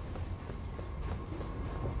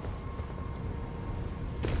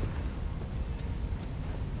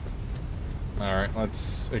 Alright,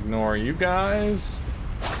 let's ignore you guys.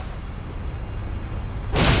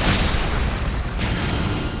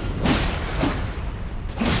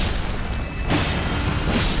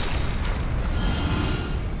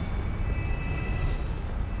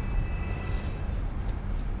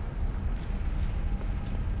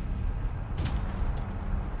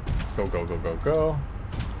 Go, go, go, go, go.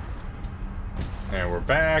 And we're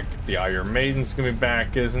back. The Iron Maiden's gonna be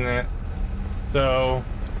back, isn't it? So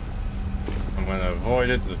I'm gonna avoid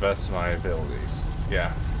it to the best of my abilities.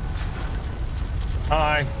 Yeah.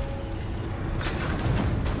 Hi.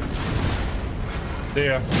 See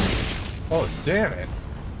ya. Oh, damn it.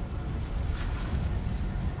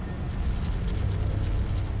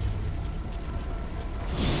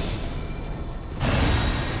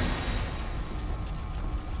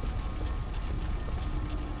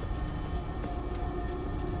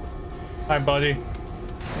 Hi, buddy.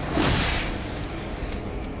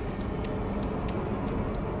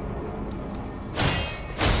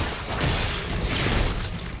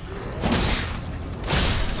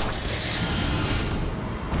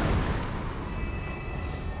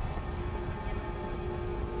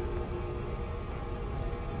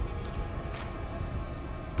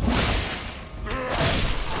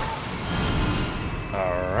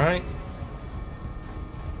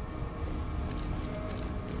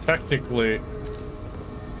 Technically,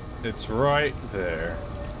 it's right there.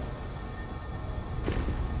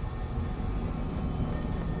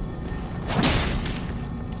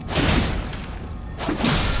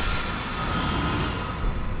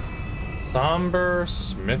 Somber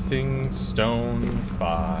Smithing Stone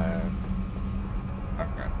 5.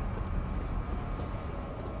 Okay.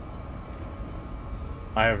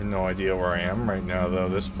 I have no idea where I am right now, though.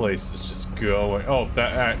 This place is just going. Oh,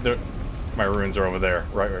 my runes are over there.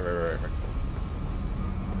 Right.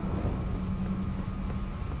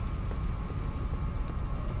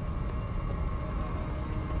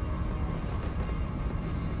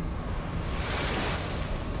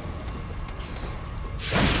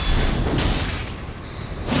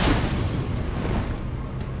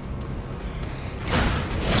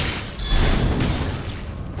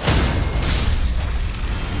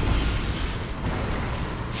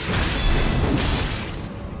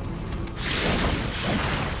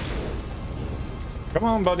 Come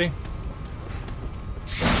on, buddy.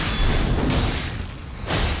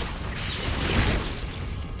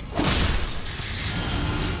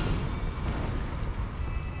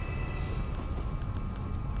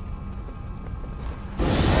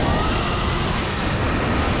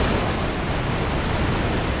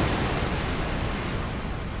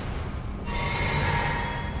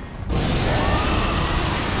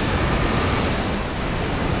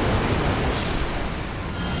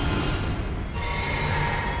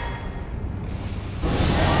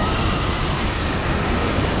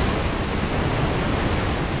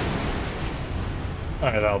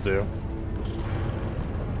 Alright, that'll do.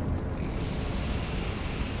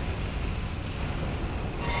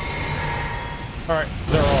 Alright,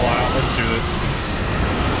 they're all out. Let's do this.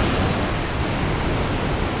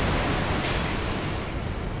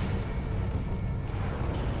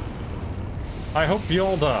 I hope you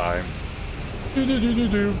all die.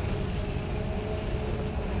 Do.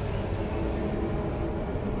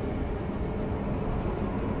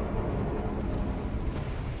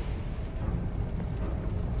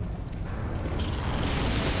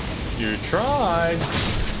 You tried.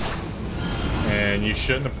 And you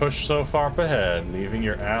shouldn't have pushed so far up ahead, leaving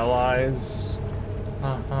your allies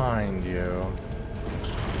behind you.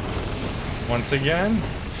 Once again.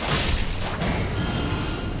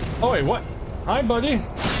 Oh wait, what? Hi, buddy.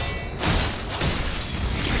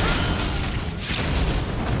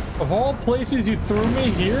 Of all places you threw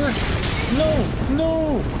me here?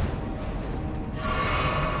 No!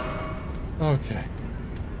 Okay.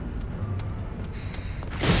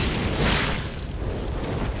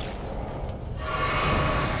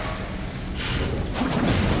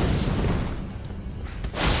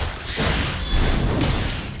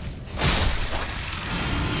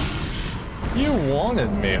 You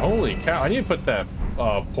wanted me. Holy cow. I need to put that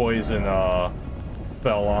poison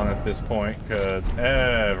spell on at this point, because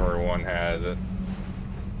everyone has it.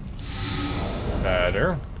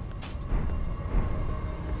 Better.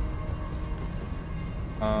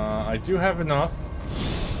 I do have enough.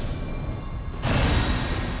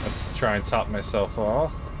 Let's try and top myself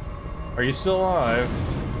off. Are you still alive?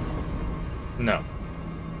 No.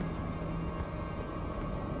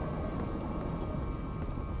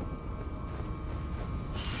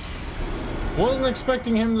 Wasn't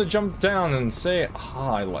expecting him to jump down and say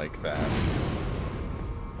hi like that.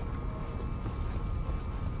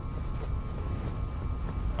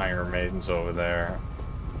 Iron Maiden's over there.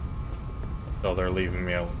 So they're leaving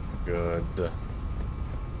me alone. Good.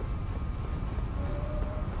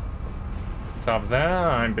 Top of that,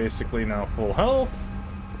 I'm basically now full health.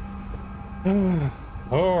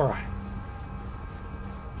 Alright.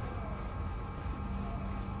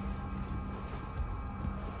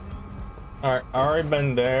 Alright, already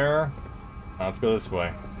been there. Now let's go this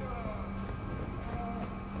way.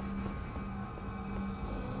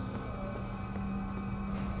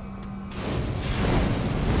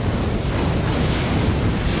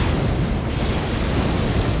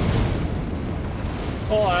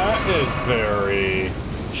 Well, that is very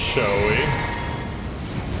showy.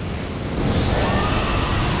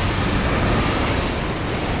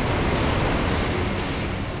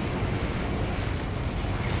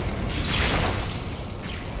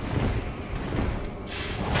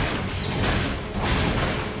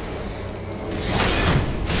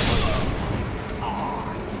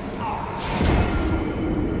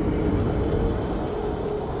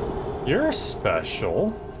 You're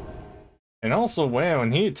special. And also,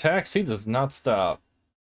 when he attacks, he does not stop.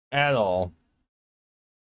 At all.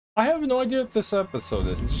 I have no idea what this episode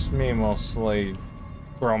is. It's just me mostly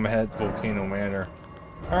from Head Volcano Manor.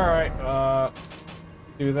 Alright,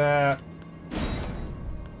 do that.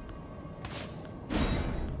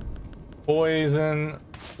 Poison,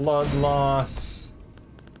 blood loss,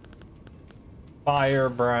 fire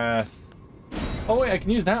breath. Oh wait, I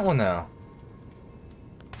can use that one now.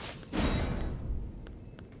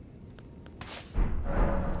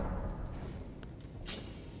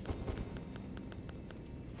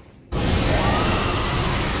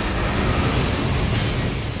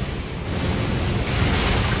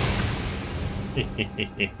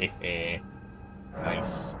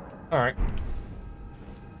 Nice. All right.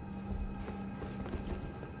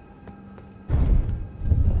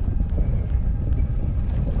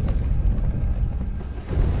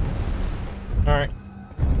 All right.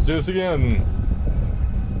 Let's do this again.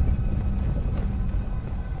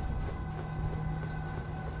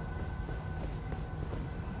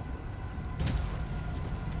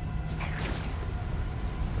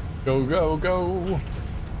 Go, go, go.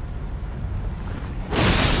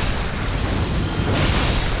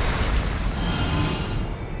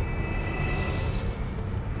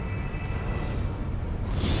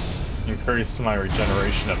 Increase my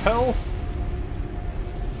regeneration of health.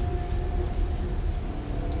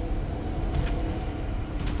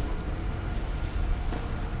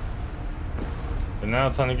 And now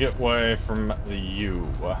it's time to get away from the U.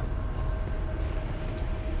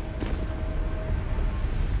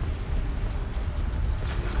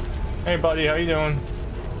 Hey buddy, how you doing?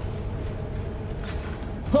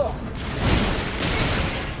 Huh.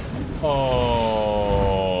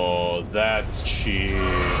 Oh, that's cheap.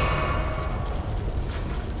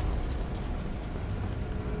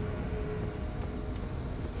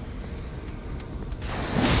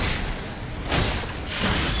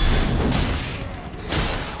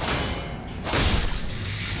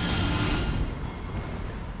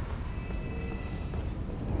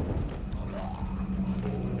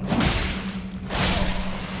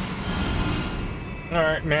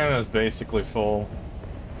 Alright, mana's basically full.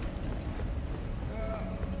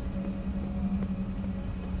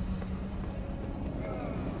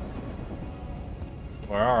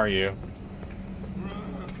 Where are you?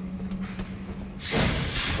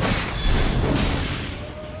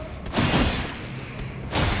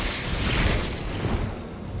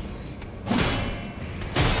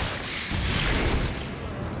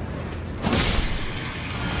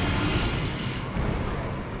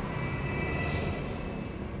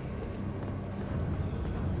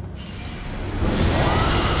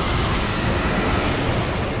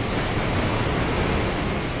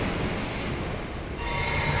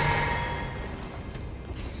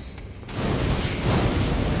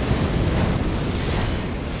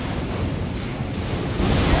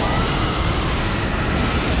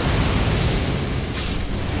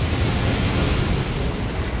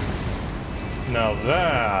 Now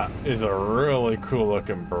that is a really cool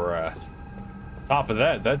looking breath. Top of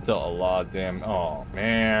that, that dealt a lot of damage. Oh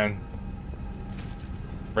man.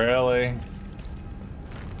 Really?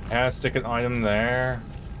 Yeah, stick an item there.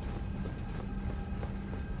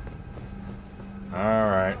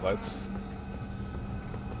 Alright, let's...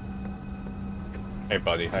 Hey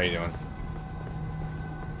buddy, how you doing?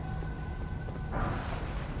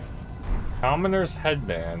 Commoner's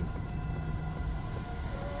headband.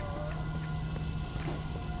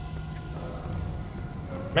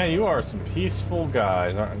 Man, you are some peaceful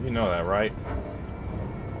guys. You know that, right?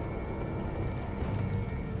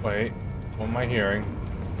 Wait, what am I hearing?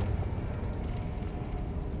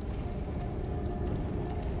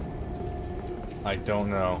 I don't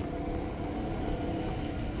know.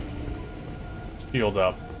 Shield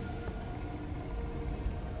up.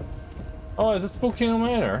 Oh, is this Volcano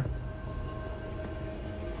Manor?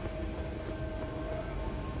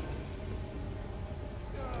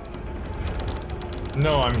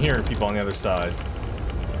 No, I'm hearing people on the other side.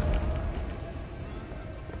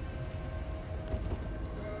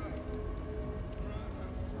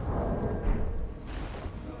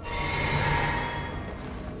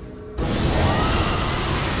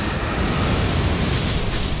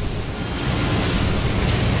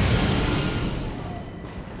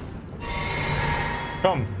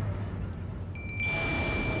 Come.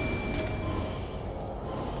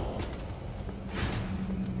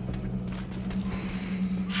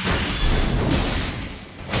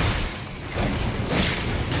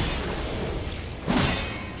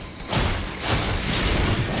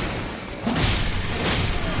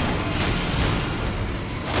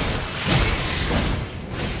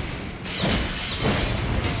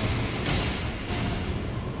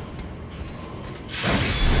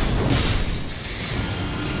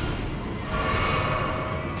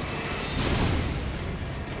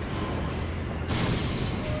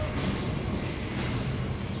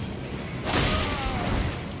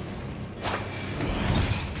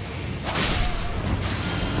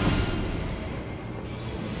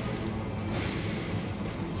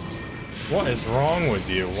 What is wrong with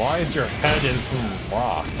you? Why is your head in some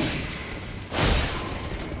rock?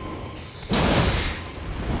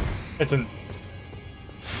 It's an...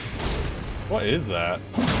 What is that?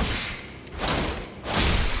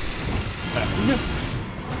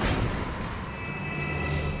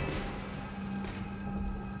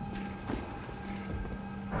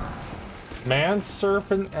 Man,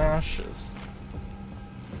 serpent ashes.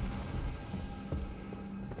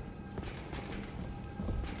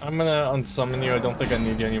 I'm gonna unsummon you. I don't think I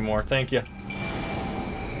need you anymore. Thank you.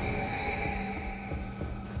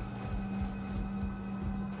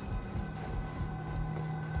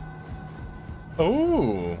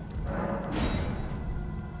 Ooh.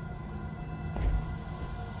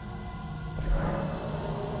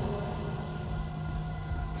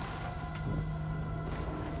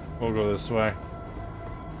 We'll go this way.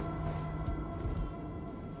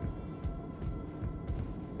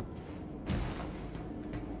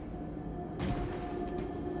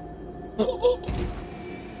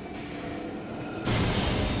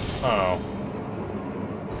 Oh.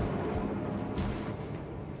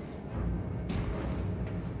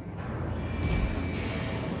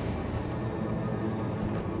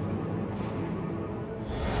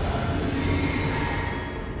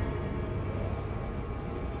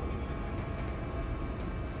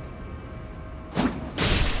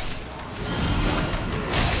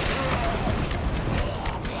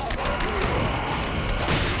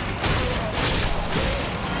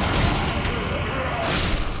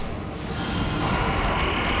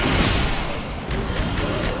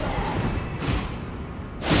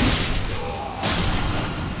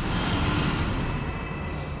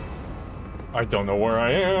 I don't know where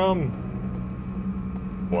I am.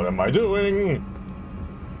 What am I doing?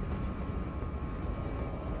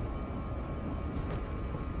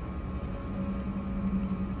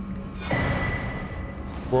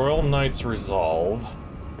 Royal Knight's Resolve.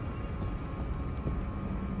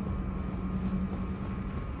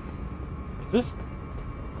 Is this...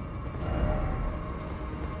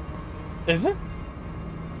 Is it?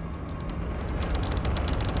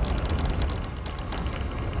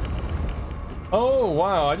 Oh,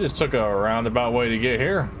 wow, I just took a roundabout way to get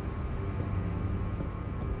here.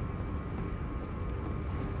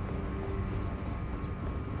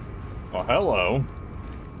 Oh, hello.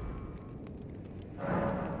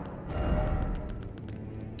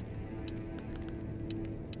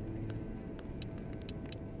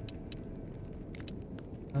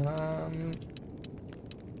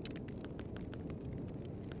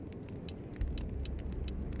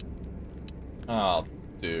 I'll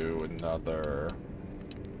do another.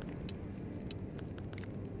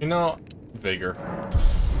 You know, vigor.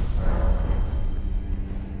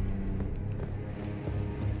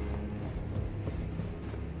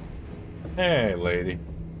 Hey, lady.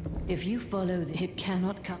 If you follow it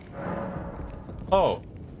cannot come. Oh,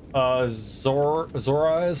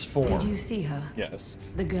 Zora's form. Did you see her? Yes.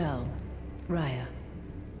 The girl, Raya,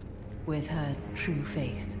 with her true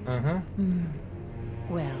face.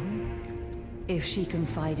 Well, if she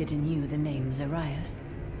confided in you the name Zarias,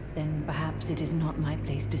 then perhaps it is not my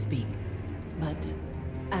place to speak. But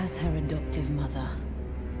as her adoptive mother,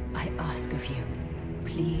 I ask of you,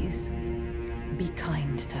 please be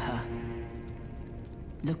kind to her.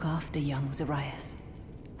 Look after young Zarias.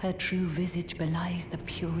 Her true visage belies the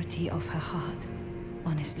purity of her heart.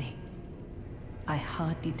 Honestly, I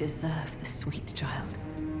hardly deserve the sweet child.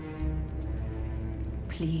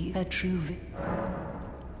 Please, her true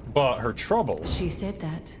But her troubles. She said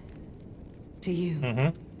that to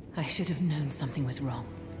you. I should have known something was wrong.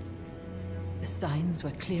 The signs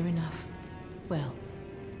were clear enough. Well,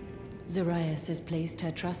 Zarias has placed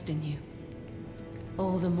her trust in you.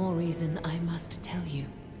 All the more reason I must tell you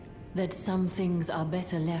that some things are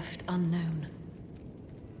better left unknown.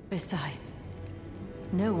 Besides,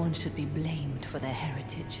 no one should be blamed for their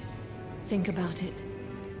heritage. Think about it.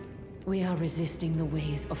 We are resisting the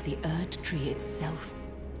ways of the Erdtree itself.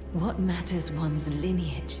 What matters one's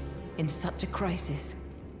lineage in such a crisis?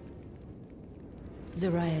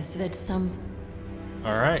 Zarias said some...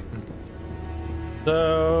 Alright.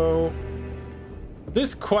 So...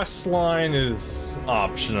 this quest line is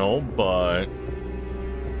optional, but...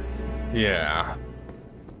 yeah.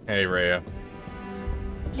 Hey, Rhea.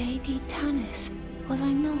 Lady Tanith, was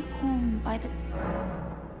I not warned by the...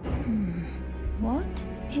 What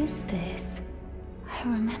is this? I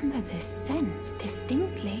remember this scent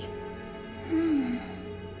distinctly.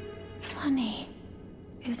 Funny,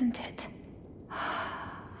 isn't it?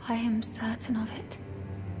 I am certain of it.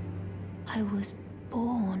 I was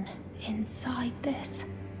born inside this.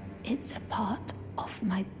 It's a part of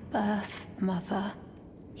my birth mother.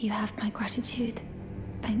 You have my gratitude.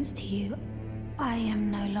 Thanks to you, I am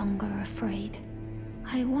no longer afraid.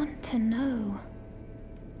 I want to know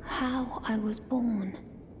how I was born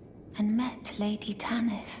and met Lady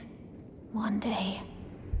Tanith. One day,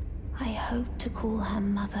 I hope to call her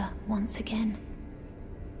mother once again.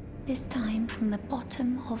 This time from the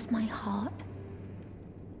bottom of my heart.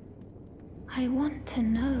 I want to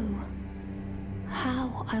know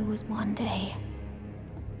how I was one day.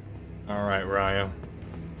 Alright, Raya.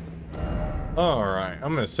 Alright,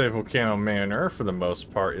 I'm gonna say Volcano Manor, for the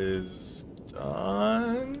most part, is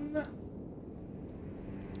done.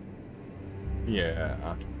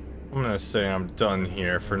 Yeah. I'm gonna say I'm done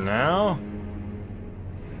here for now.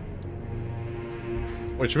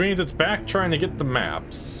 Which means it's back trying to get the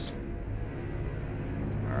maps.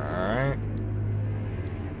 Alright.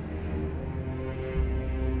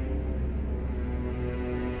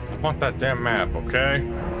 I want that damn map, okay?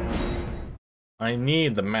 I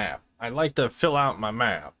need the map. I'd like to fill out my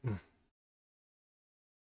map. And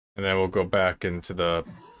then we'll go back into the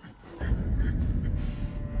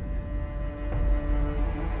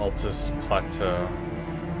Altus Plateau.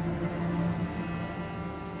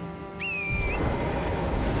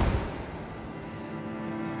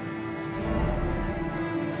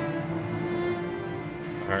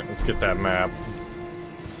 Alright, let's get that map.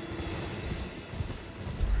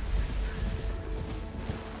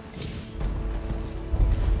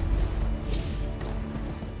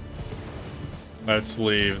 Let's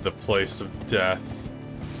leave the place of death.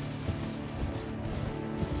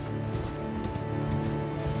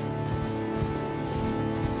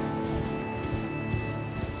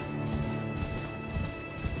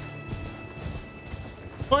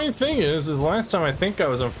 Funny thing is the last time I think I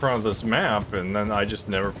was in front of this map and then I just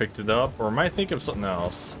never picked it up, or am I thinking of something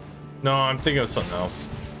else? No, I'm thinking of something else.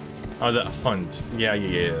 Oh, that hunt.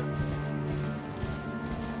 Yeah.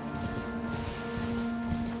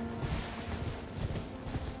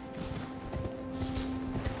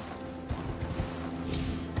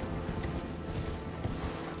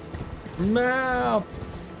 Map!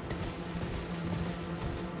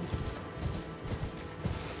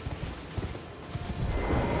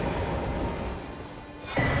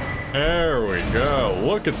 There we go.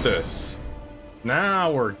 Look at this.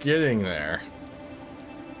 Now we're getting there.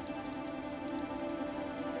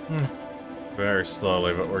 Very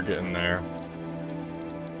slowly, but we're getting there.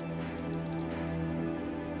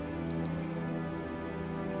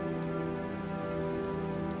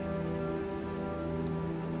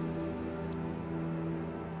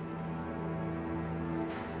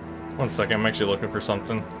 One second, I'm actually looking for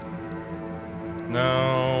something.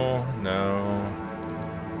 No.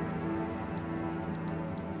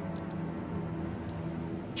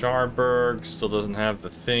 Jarberg still doesn't have the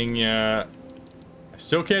thing yet. I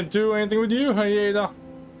still can't do anything with you, Hayeda.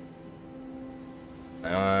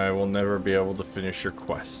 I will never be able to finish your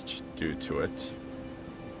quest due to it.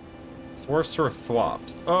 Sorcerer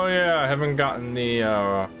Thwops. Oh yeah, I haven't gotten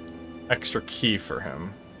the extra key for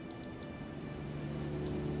him.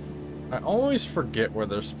 I always forget where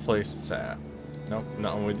this place is at. Nope,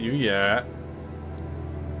 nothing with you yet.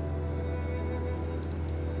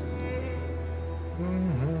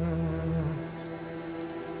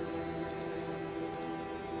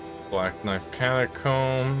 Black Knife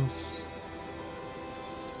Catacombs.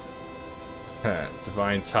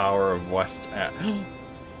 Divine Tower of West at.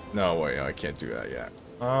 No, wait, I can't do that yet.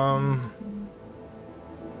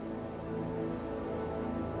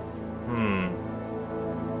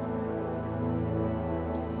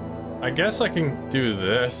 I guess I can do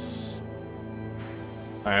this.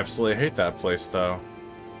 I absolutely hate that place, though.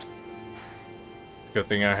 Good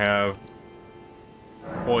thing I have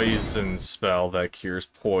poison spell that cures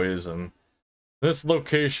poison. This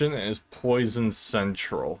location is Poison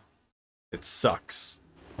Central. It sucks.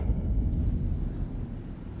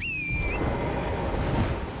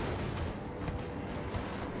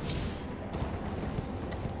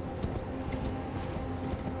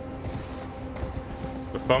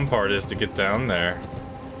 The fun part is to get down there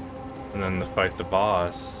and then to fight the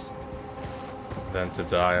boss, then to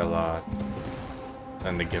die a lot,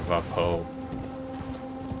 and to give up hope.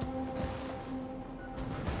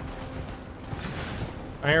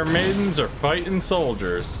 Iron Maidens are fighting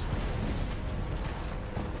soldiers.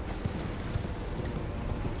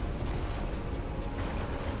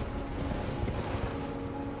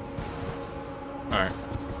 Alright.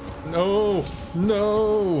 No!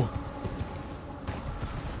 No!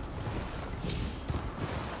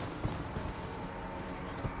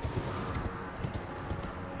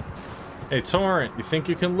 Hey, Torrent, you think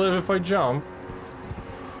you can live if I jump?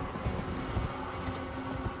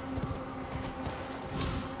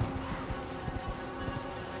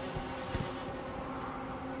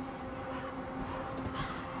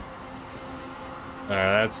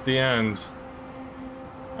 That's the end.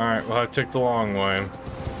 Alright, well, I took the long way.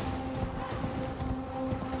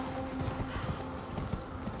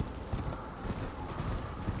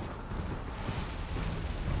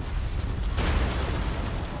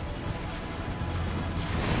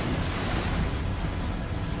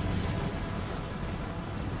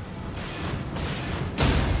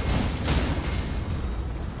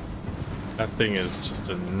 That thing is just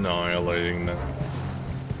annihilating them.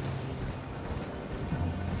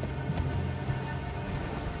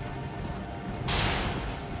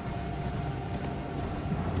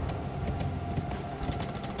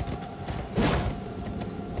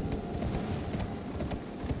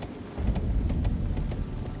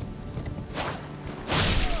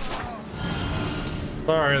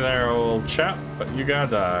 Sorry there, old chap, but you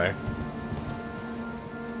gotta die.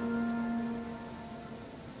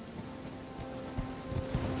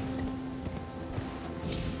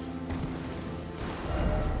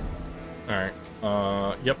 Alright,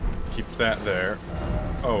 yep, keep that there.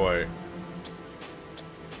 Oh, wait.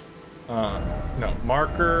 No,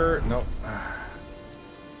 marker, no.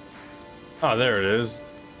 Oh, there it is.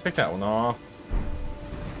 Take that one off.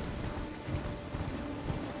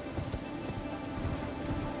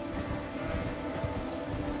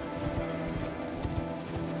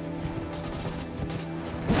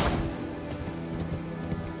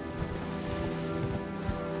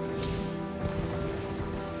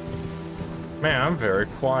 Man, I'm very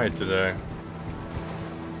quiet today.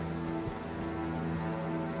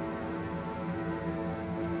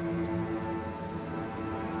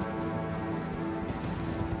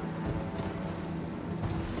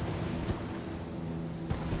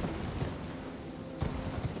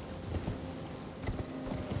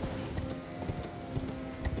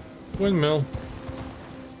 Windmill.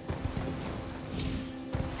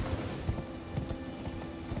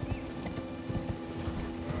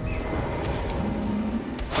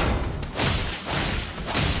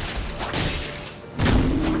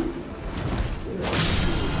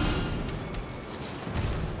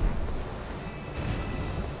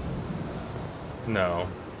 No.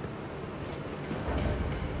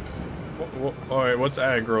 Alright, what's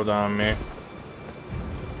aggroed on me?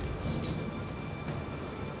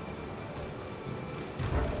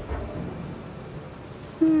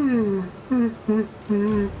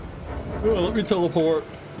 Oh, let me teleport.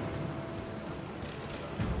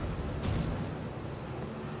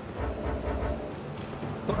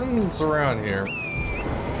 Something's around here.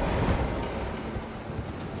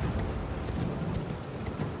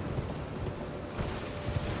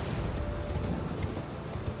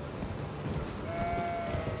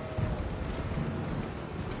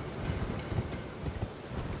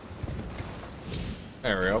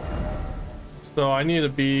 There we go. So I need to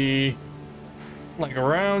be like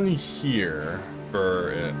around here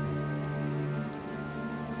for it.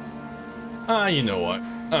 You know what?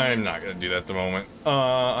 I'm not gonna do that at the moment.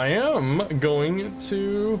 I am going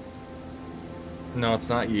to... No, it's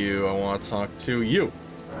not you. I want to talk to you.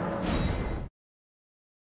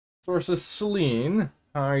 Sources Celine,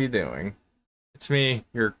 how are you doing? It's me,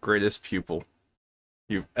 your greatest pupil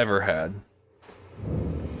you've ever had.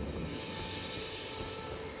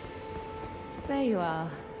 There you are,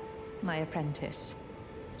 my apprentice.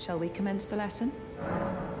 Shall we commence the lesson?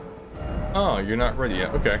 Oh, you're not ready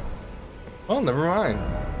yet. Okay. Well, never mind.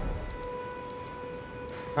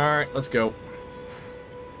 Alright, let's go.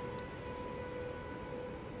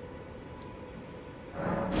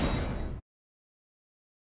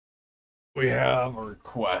 We have a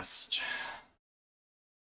request.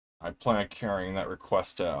 I plan on carrying that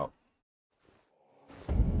request out.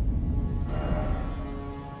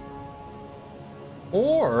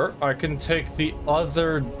 Or I can take the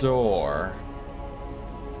other door.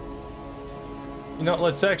 You know,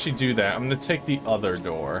 let's actually do that. I'm gonna take the other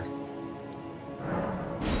door.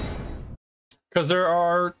 Because there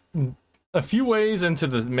are a few ways into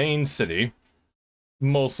the main city.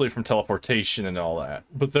 Mostly from teleportation and all that.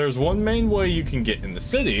 But there's one main way you can get in the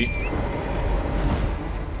city.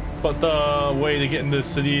 But the way to get into the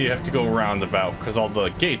city, you have to go roundabout. Because all the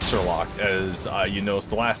gates are locked, as you noticed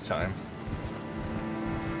the last time.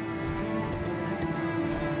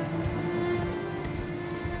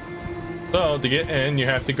 So, to get in, you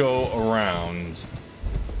have to go around.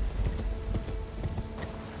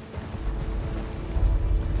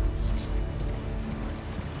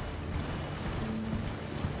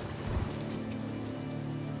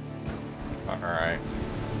 Alright.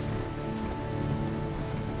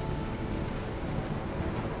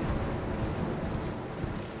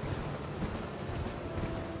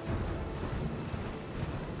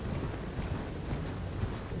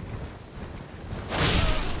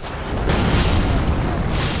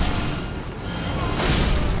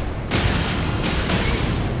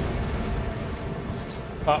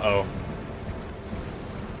 Uh-oh.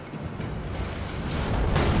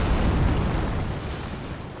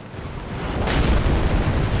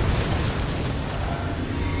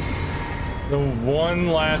 The one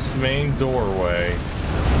last main doorway,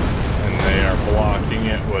 and they are blocking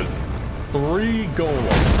it with 3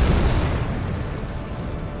 golems.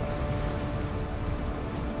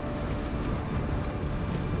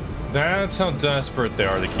 That's how desperate they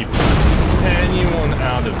are to keep anyone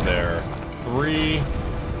out of there. 3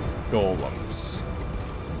 golems.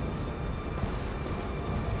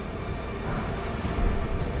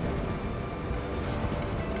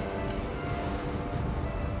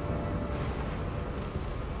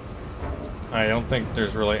 I don't think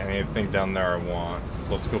there's really anything down there I want,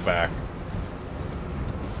 so let's go back.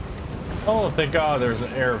 Oh, thank God, there's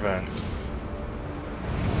an air vent.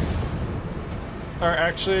 Alright,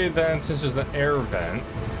 actually, then, since there's an air vent,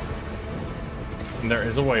 and there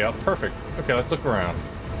is a way up, perfect. Okay, let's look around.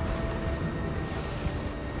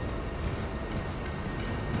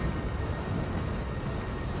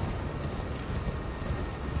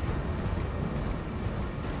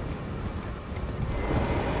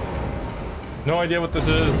 No idea what this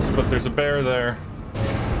is, but there's a bear there.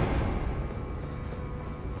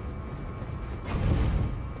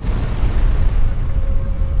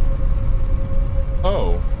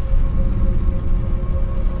 Oh.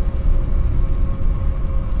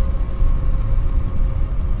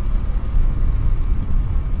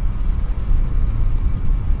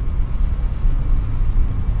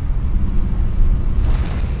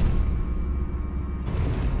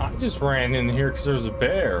 I just ran in here because there was a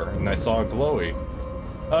bear and I saw a glowy.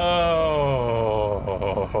 Oh.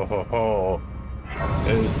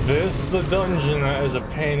 Is this the dungeon that is a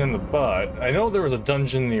pain in the butt? I know there was a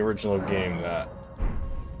dungeon in the original game that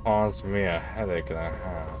caused me a headache and a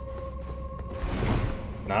half.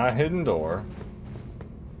 Not a hidden door.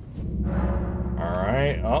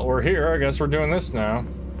 Alright, oh, we're here. I guess we're doing this now.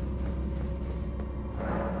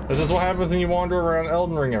 This is what happens when you wander around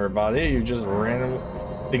Elden Ring, everybody. You just random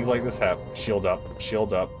things like this happen. Shield up,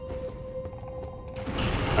 shield up.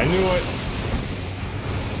 I knew it.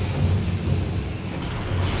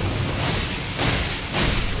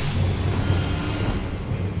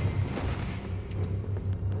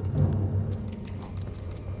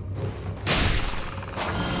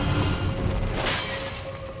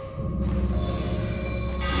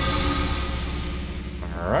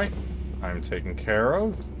 Alright, I'm taken care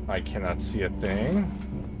of. I cannot see a thing.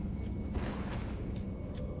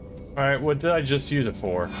 Alright, what did I just use it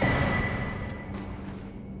for?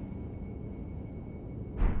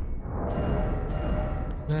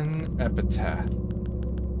 An epitaph.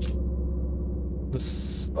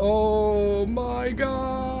 Oh my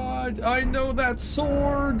god! I know that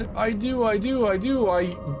sword! I do. I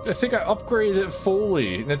think I upgraded it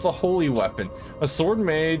fully, and it's a holy weapon. A sword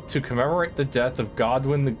made to commemorate the death of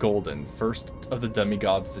Godwyn the Golden, first of the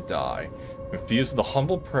demigods to die. Infused with the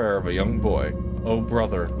humble prayer of a young boy. Oh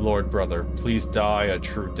brother, Lord brother, please die a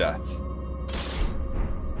true death.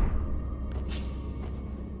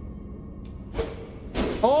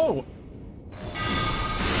 Oh!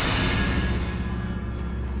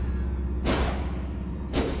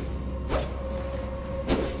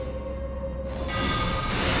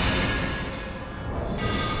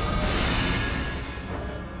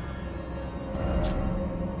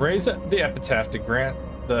 Raise the epitaph to grant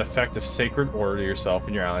the effect of sacred order to yourself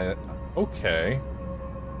and your ally. Okay.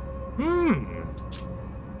 And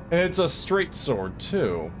it's a straight sword,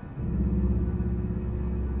 too.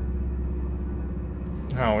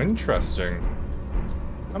 How interesting.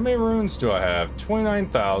 How many runes do I have?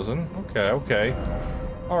 29,000. Okay.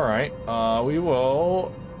 Alright, we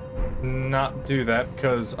will not do that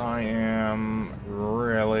because I am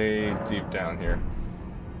really deep down here.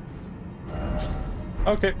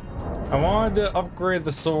 Okay. I wanted to upgrade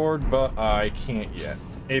the sword, but I can't yet.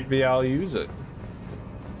 Maybe I'll use it.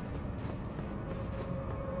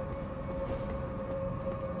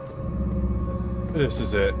 This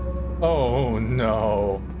is it. Oh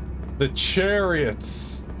no. The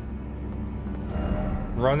chariots.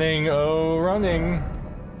 Running, oh running.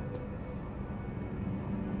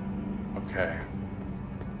 Okay.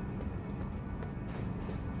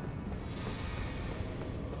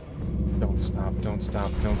 Don't stop, don't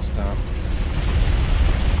stop, don't stop.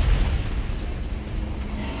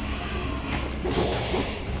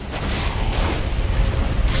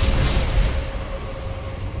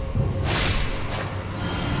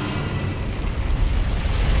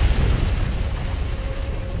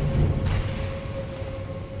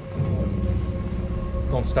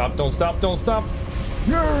 Don't stop, don't stop, don't stop.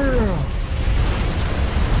 Yeah!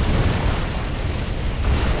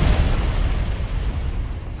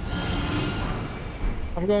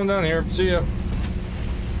 I'm going down here. See ya.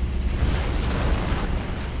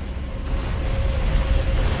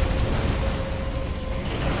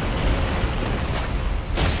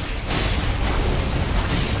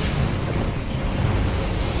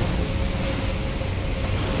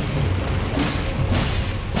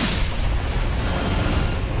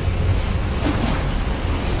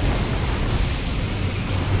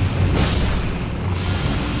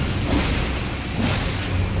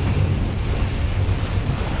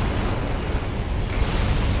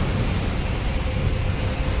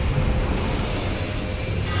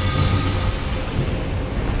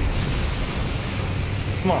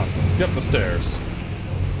 Come on, get up the stairs.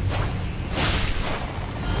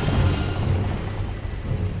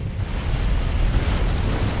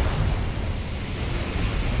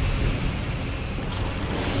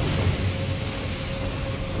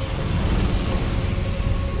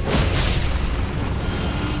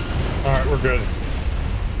 Alright, we're good.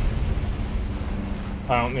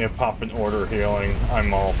 I don't need to pop an order healing.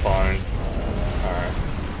 I'm all fine. Alright.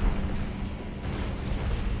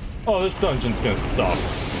 Oh, this dungeon's gonna suck.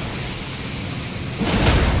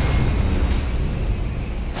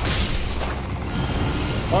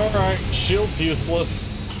 Alright, shield's useless.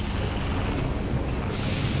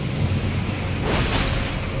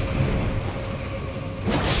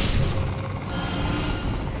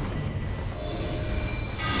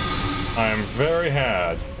 I'm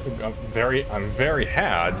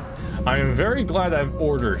very glad I have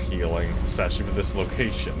order healing, especially for this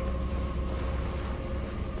location.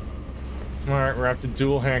 Alright, we're gonna have to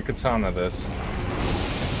dual hand katana this.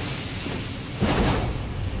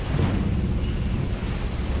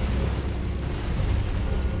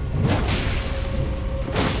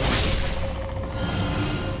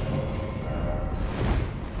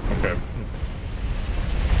 Okay.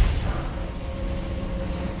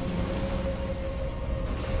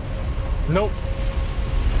 Nope.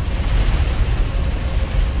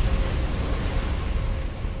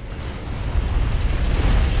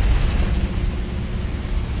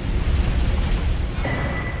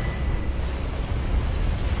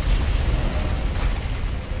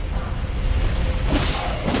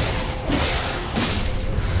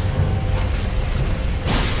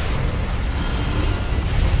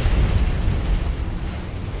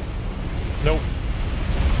 Nope.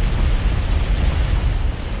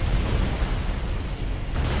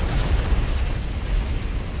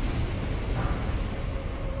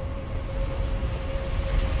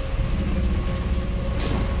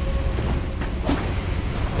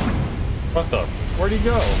 What the? Where'd he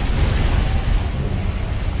go?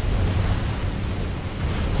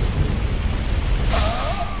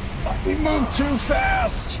 He moved too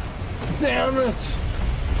fast! Damn it!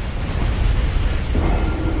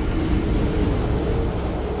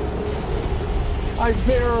 I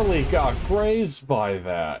barely got grazed by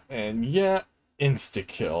that, and yet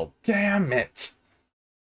insta-kill. Damn it!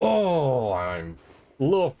 Oh, I'm a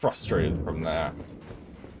little frustrated from that.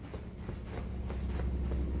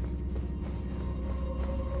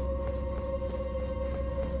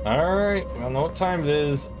 Alright, I know what time it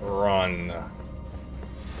is. Run.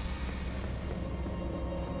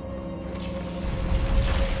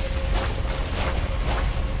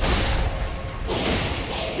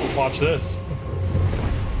 Watch this.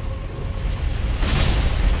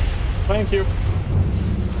 Thank you.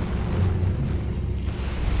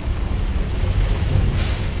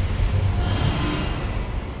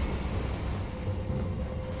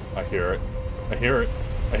 I hear it. I hear it.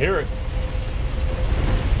 I hear it.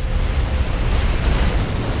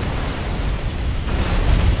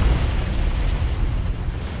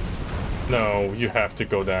 No, you have to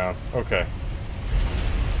go down. Okay.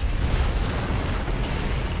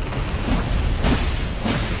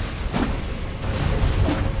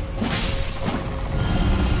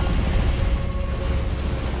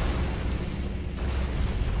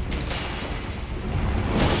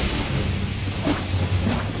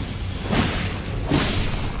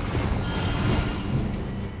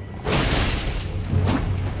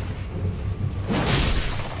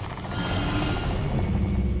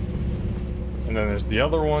 And then there's the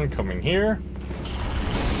other one coming here.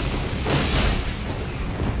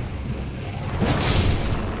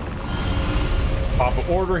 Pop an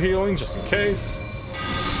order healing just in case.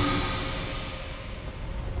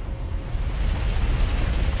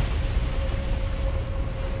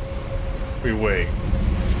 We wait.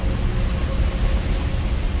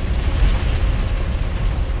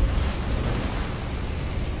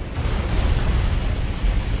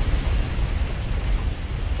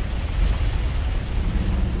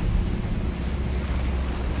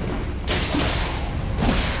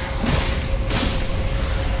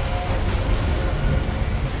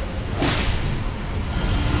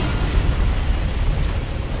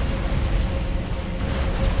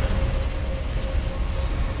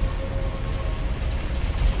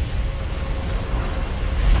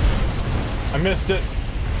 I missed it.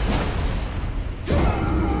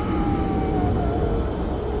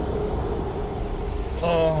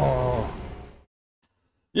 Oh.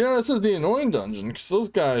 Yeah, this is the annoying dungeon, because those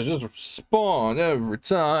guys just spawn every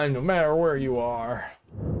time, no matter where you are.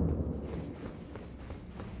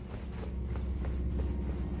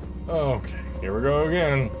 Okay, here we go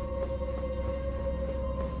again.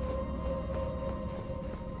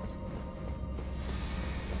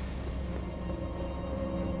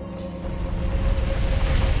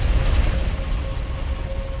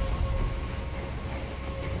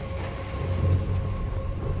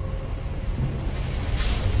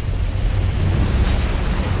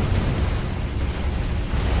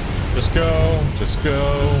 Just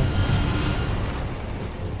go.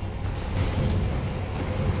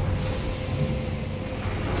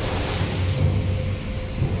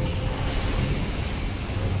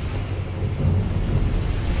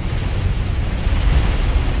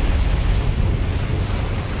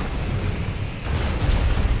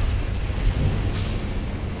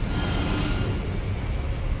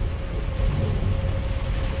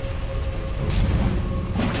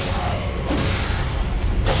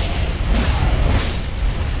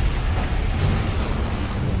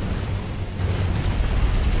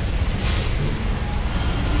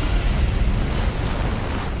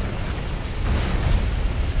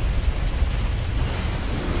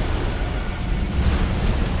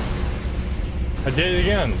 I did it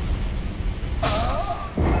again.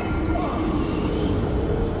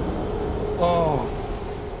 Oh,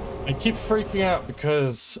 I keep freaking out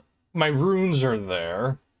because my runes are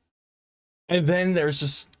there. And then there's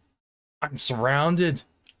just, I'm surrounded.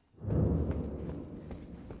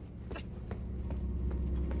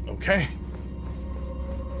 Okay.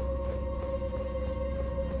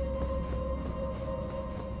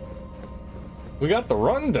 We got the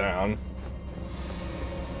rundown.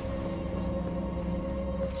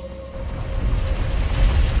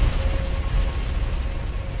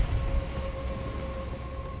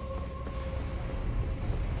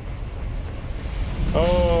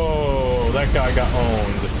 Oh, that guy got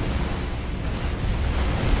owned.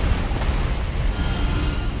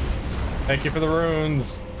 Thank you for the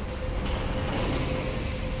runes.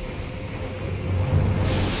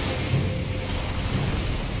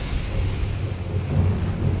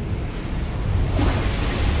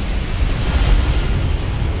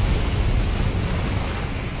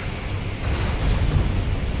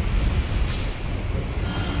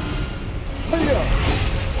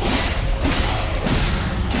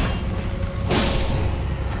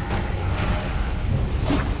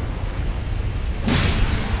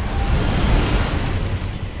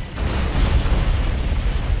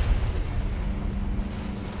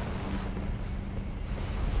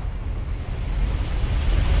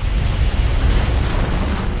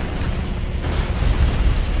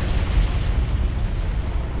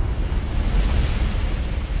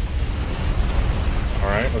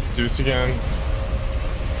 Let's do this again.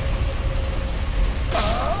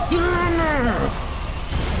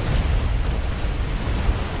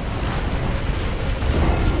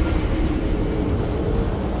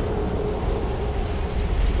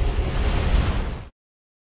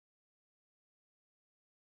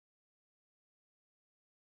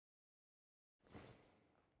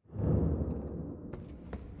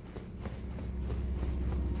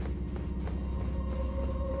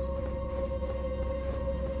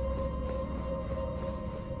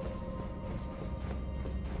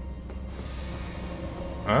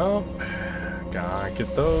 Well, gotta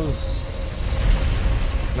get those.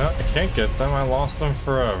 No, I can't get them. I lost them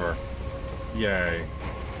forever. Yay.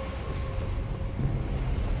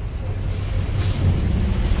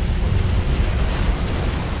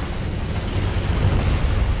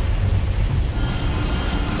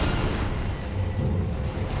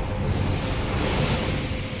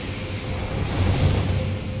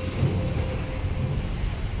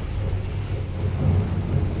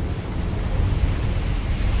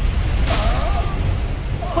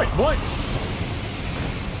 Wait, what?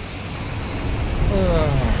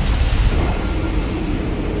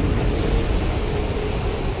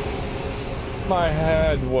 My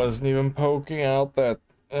head wasn't even poking out that...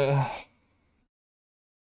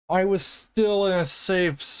 I was still in a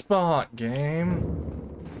safe spot, game.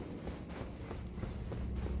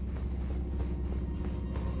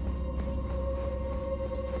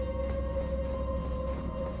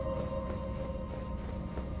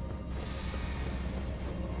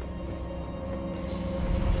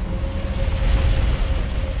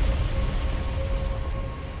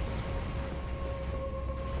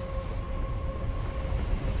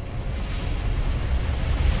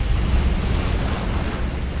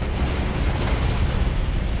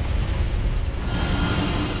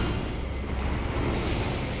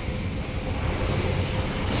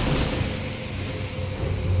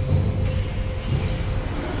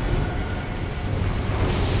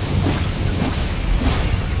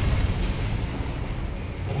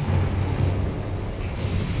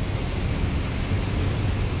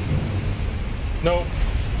 Nope.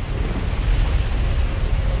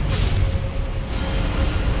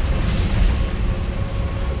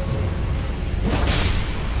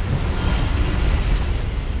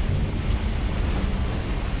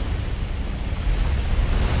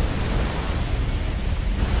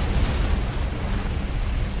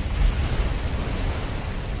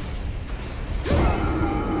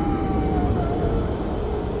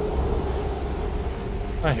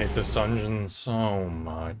 I hate this dungeon so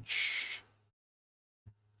much.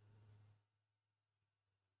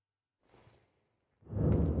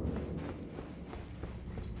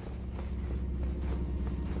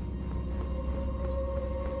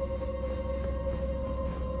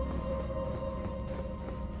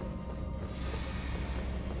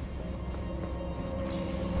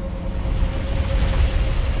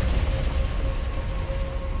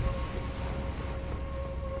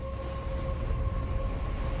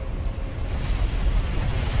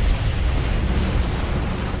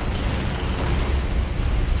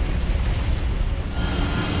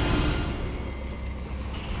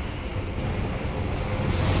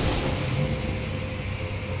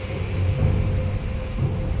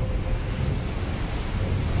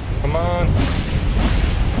 Come on.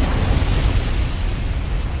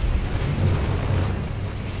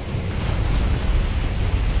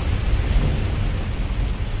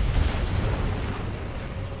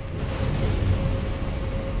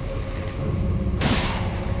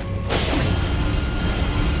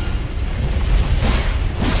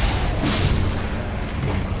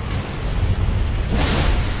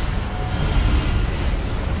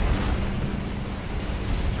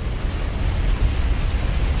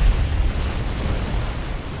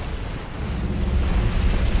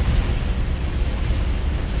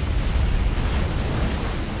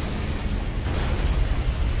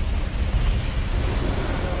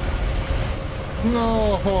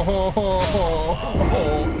 No.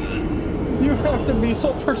 You have to be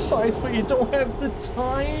so precise, but you don't have the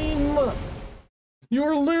time. You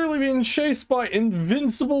are literally being chased by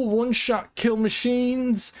invincible one-shot kill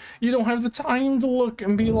machines. You don't have the time to look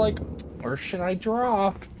and be like, where should I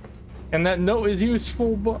drop? And that note is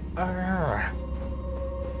useful, but...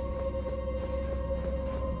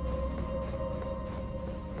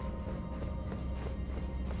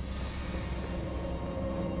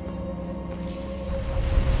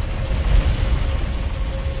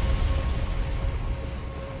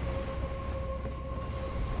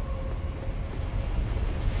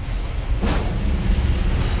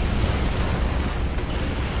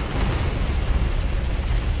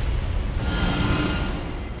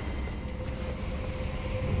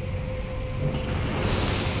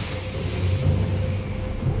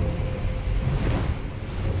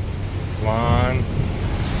 Come on.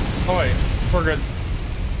 Oh wait, we're good.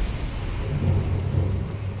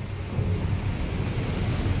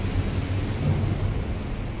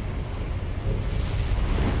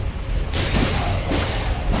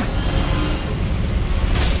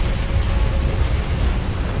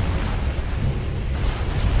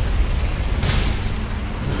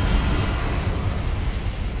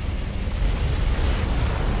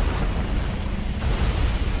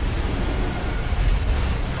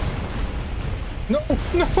 No,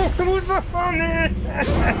 it was on it!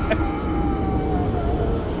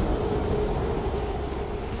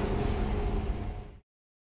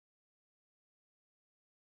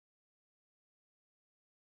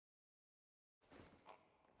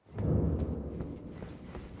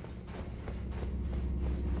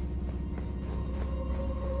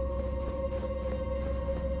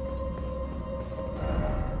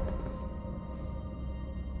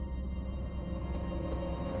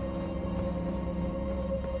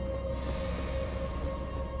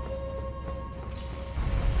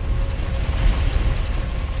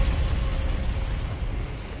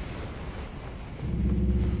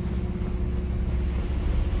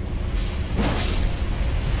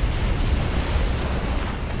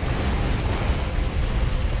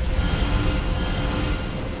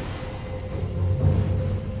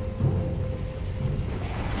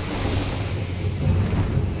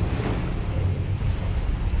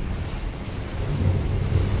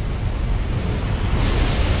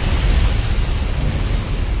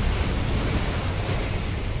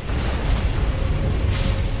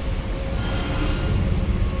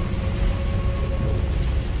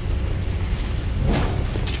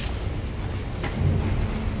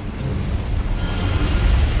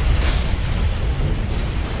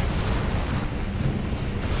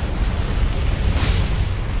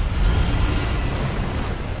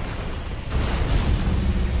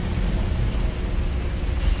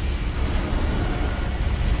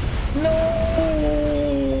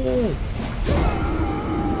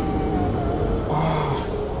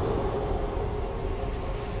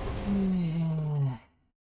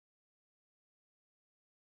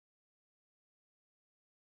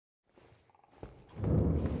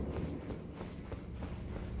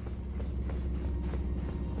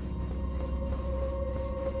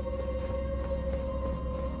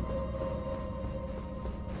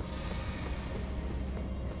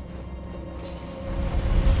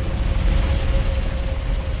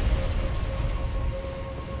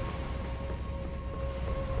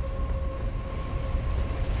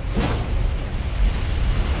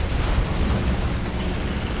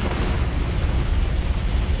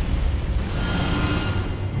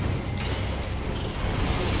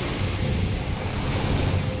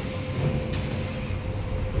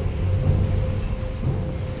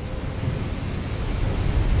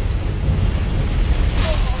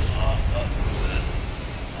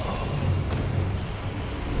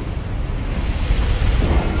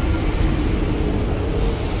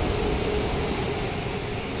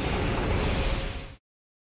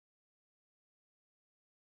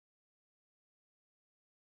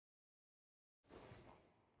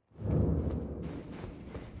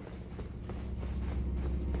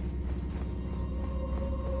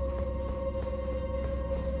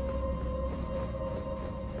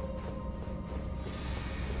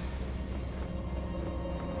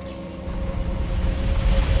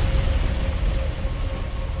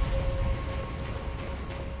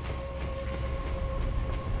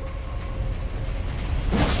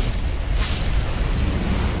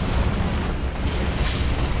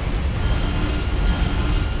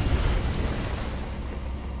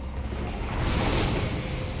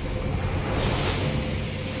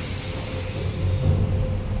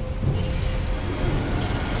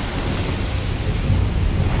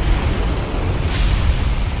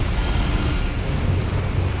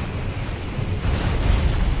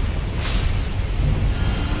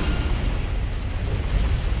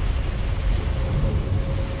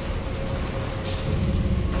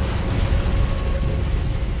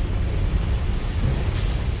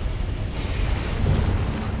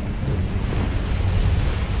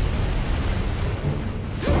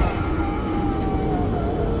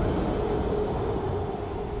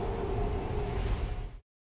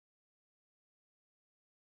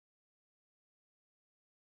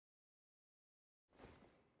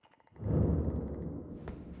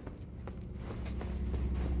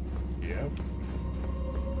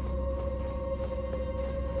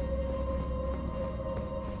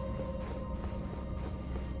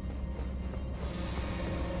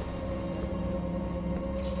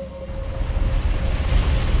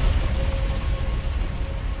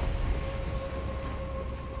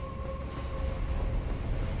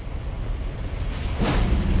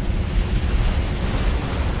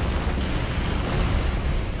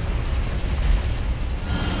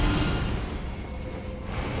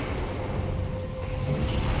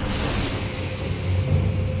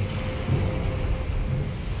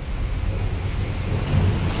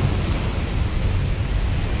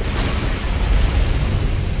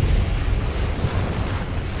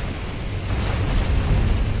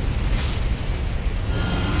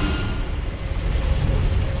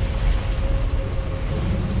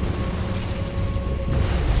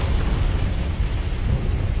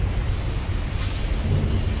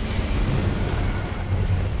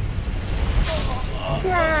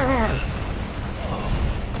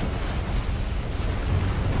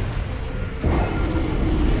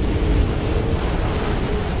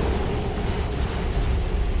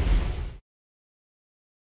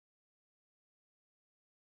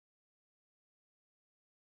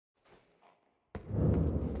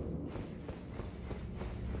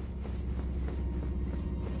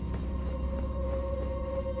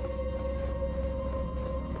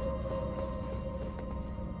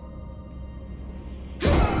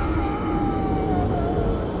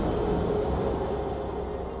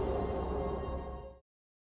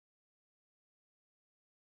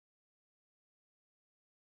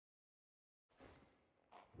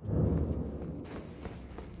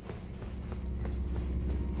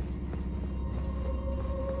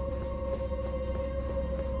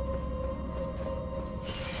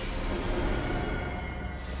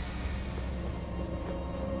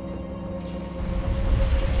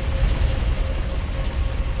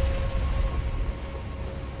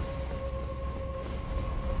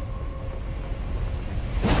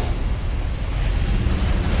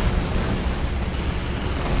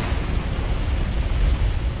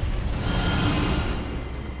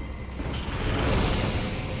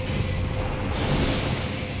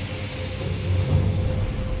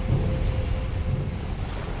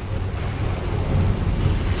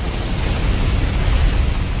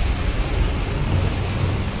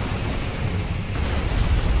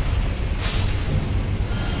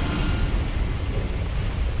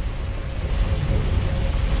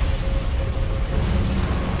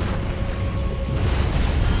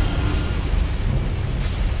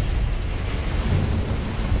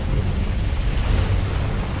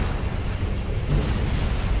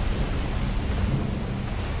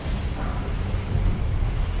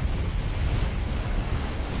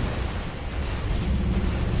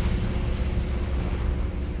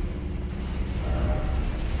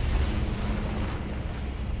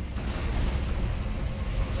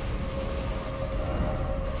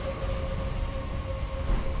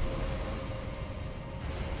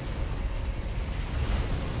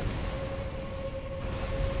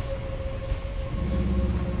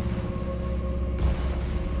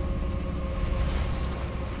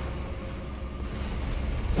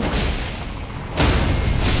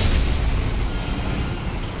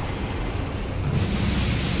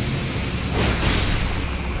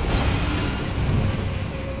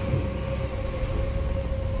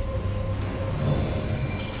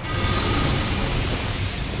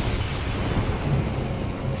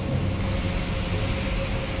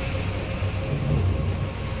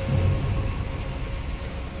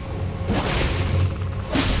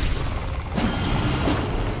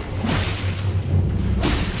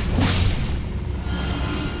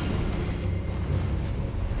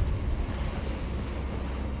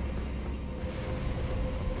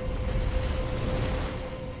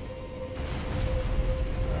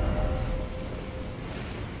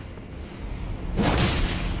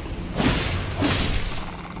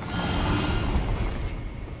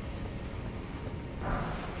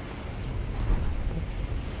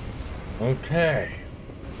 Okay.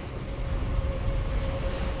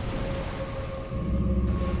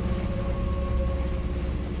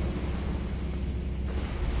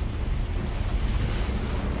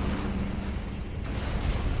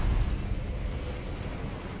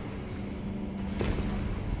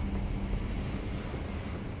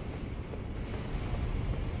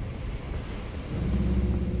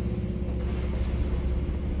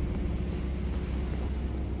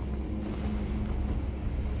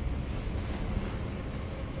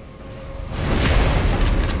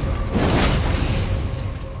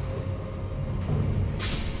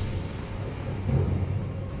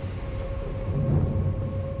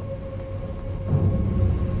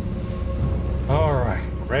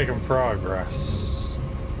 Making progress.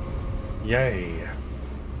 Yay.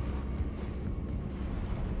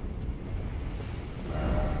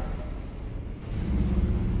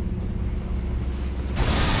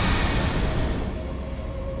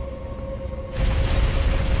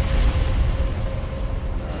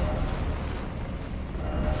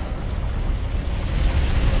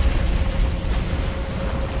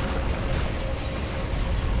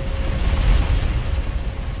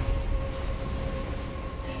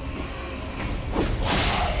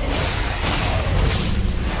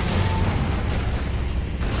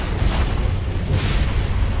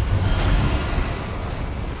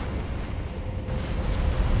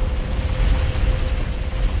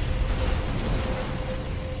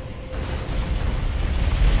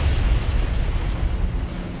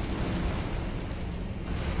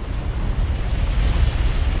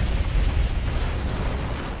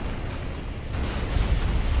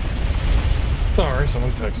 Sorry,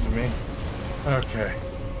 someone texted me. Okay.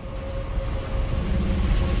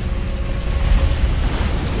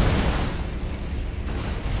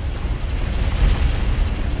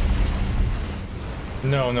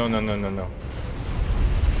 No.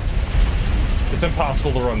 It's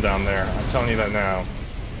impossible to run down there. I'm telling you that now.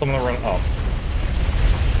 So I'm gonna run up.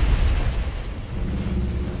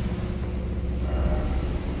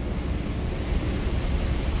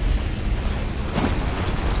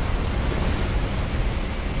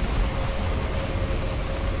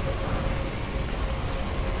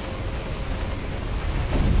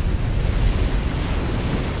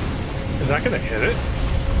 Is that gonna hit it?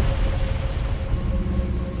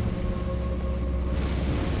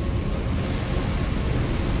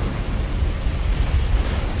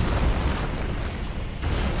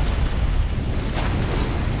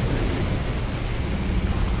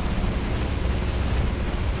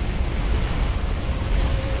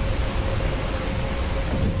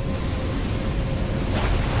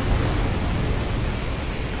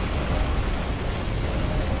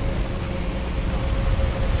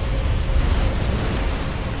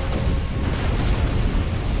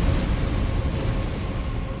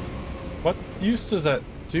 What use does that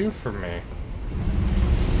do for me?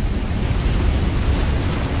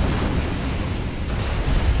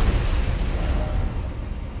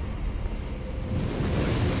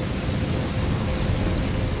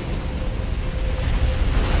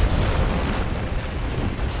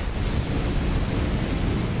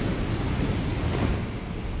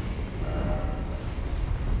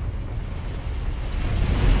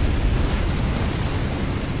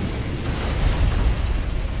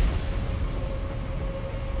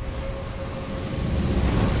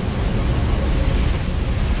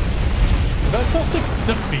 Is that supposed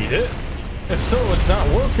to defeat it? If so, it's not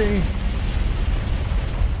working.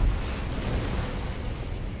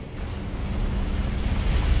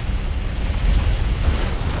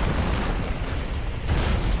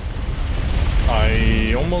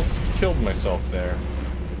 I almost killed myself there.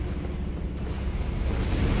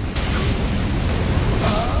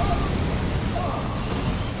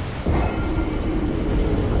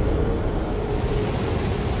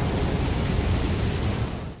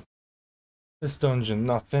 This dungeon,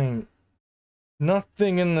 nothing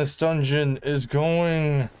in this dungeon is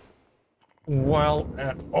going well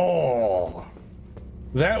at all.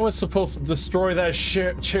 That was supposed to destroy that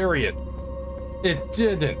chariot. It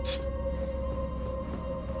didn't.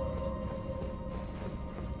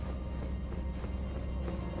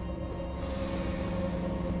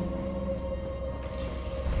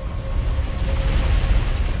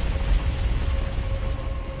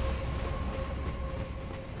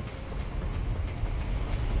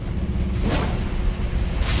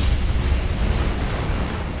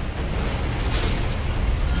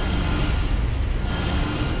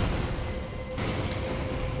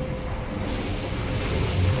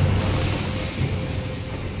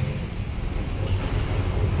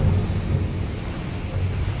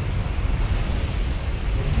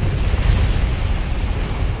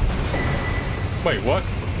 Wait, what?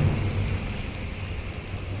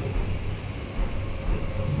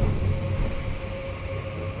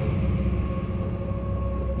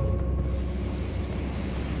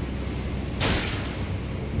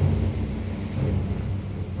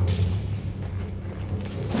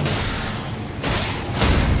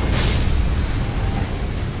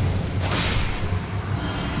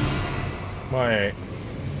 Wait.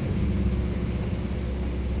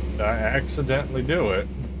 Did I accidentally do it?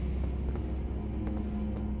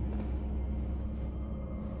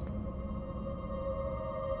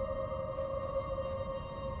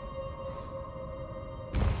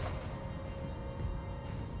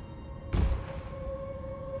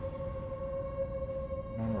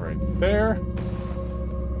 Right there.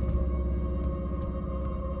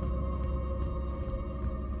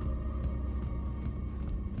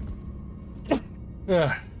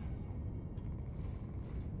 Yeah.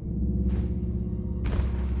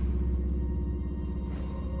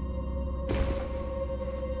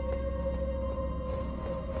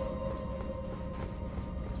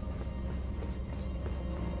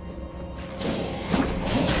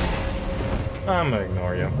 I'm gonna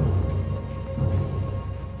ignore you.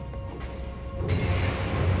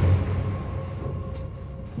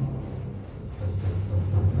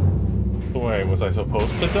 Wait, was I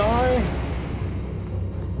supposed to die?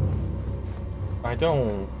 I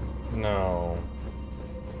don't know.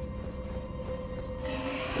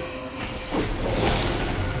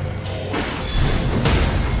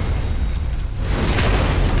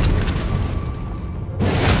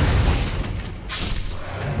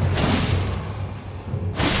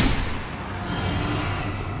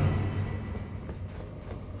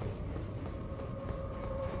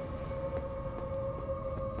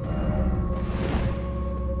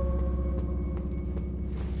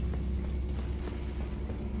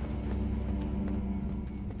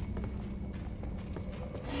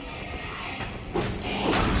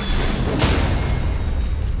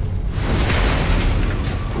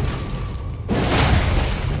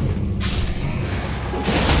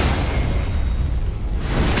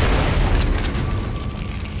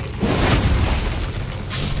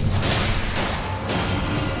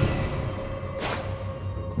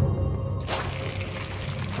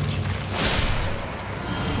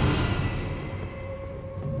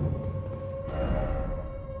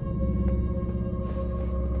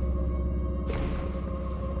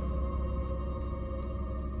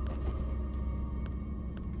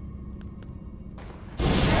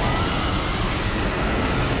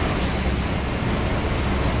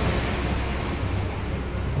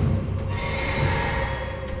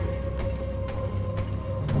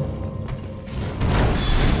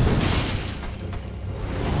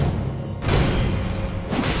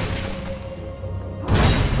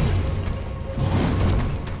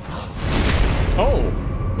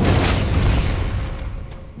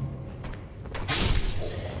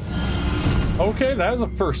 Okay, that is the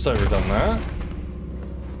first I've ever done that.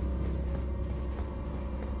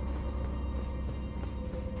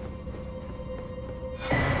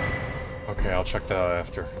 Okay, I'll check that out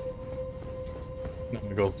after. Now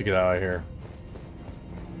my goal is to get out of here.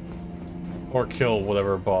 Or kill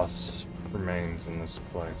whatever boss remains in this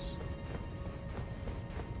place.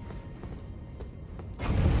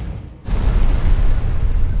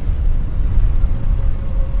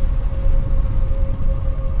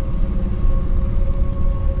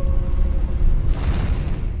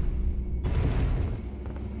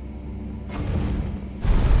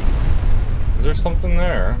 Is there something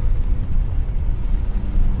there?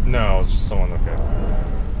 No, it's just someone, okay.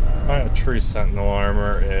 I have tree sentinel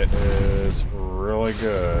armor. It is really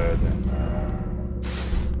good.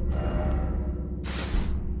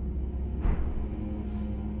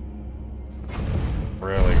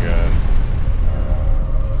 Really good.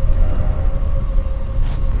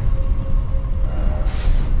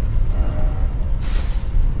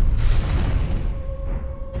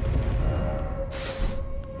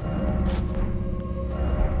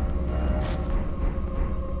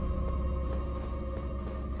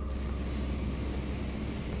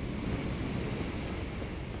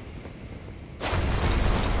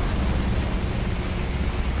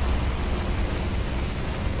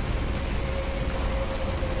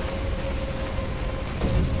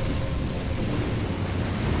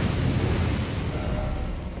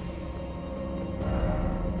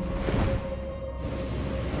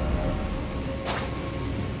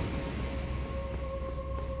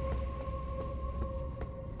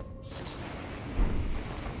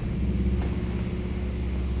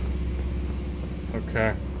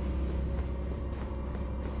 Okay.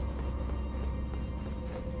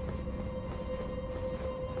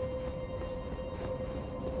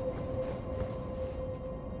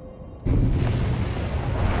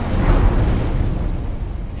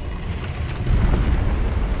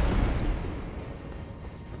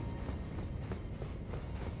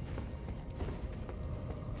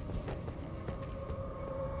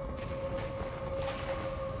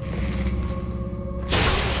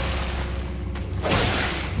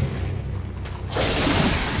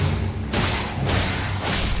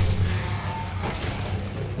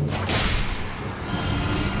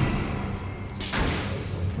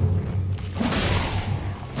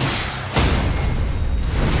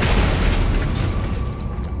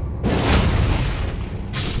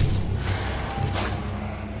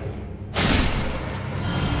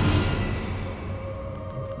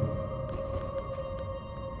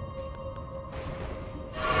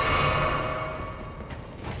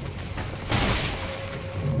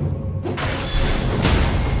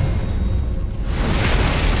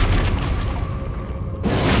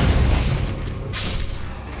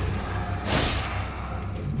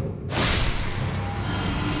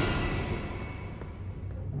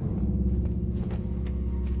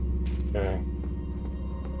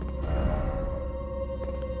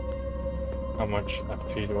 How much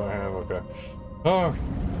FP do I have? Okay. Oh.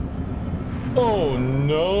 Oh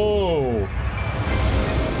no!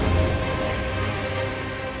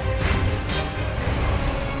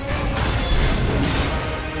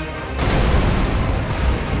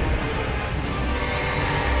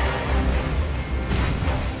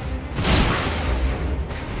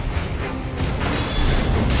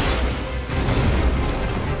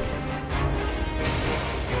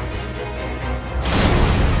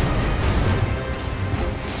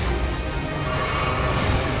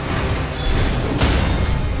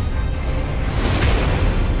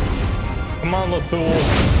 Come on,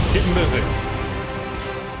 Latoul. Getting busy.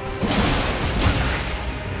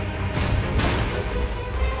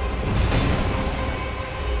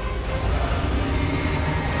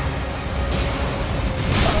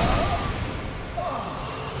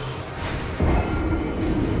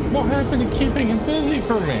 What happened to keeping him busy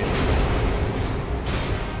for me?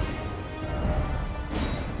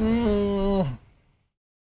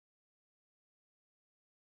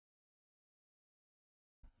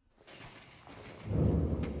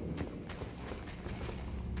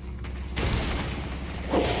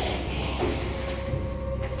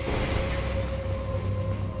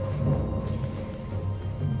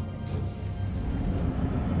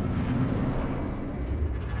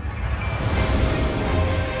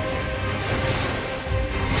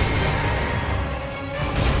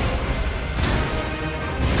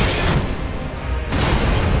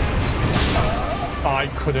 I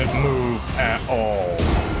couldn't move at all.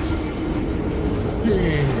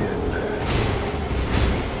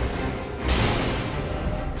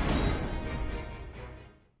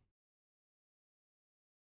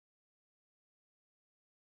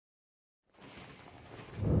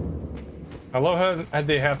 I love how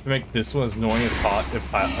they have to make this one as annoying as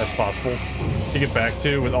possible to get back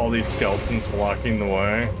to with all these skeletons blocking the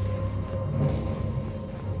way.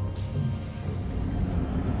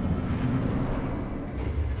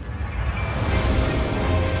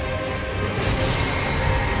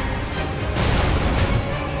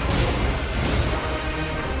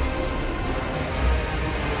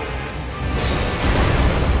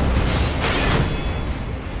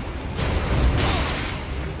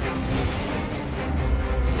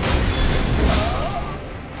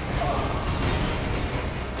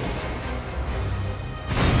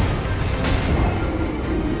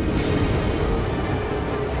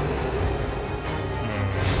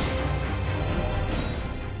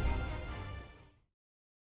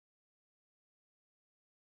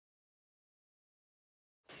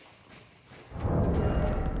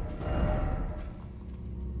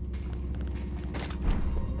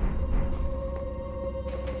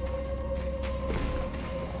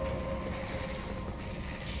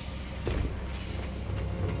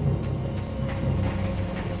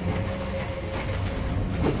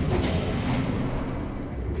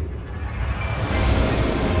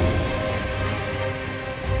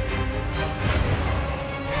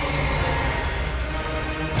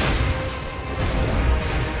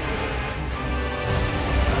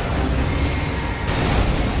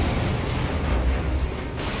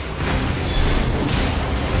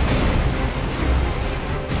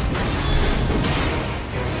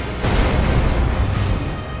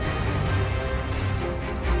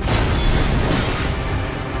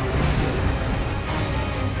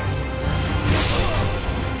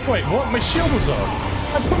 Wait, what? My shield was up.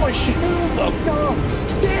 I put my shield up. God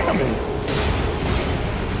damn it.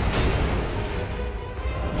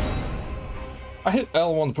 I hit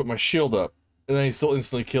L1 to put my shield up, and then he still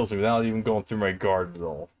instantly kills me without even going through my guard at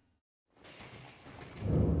all.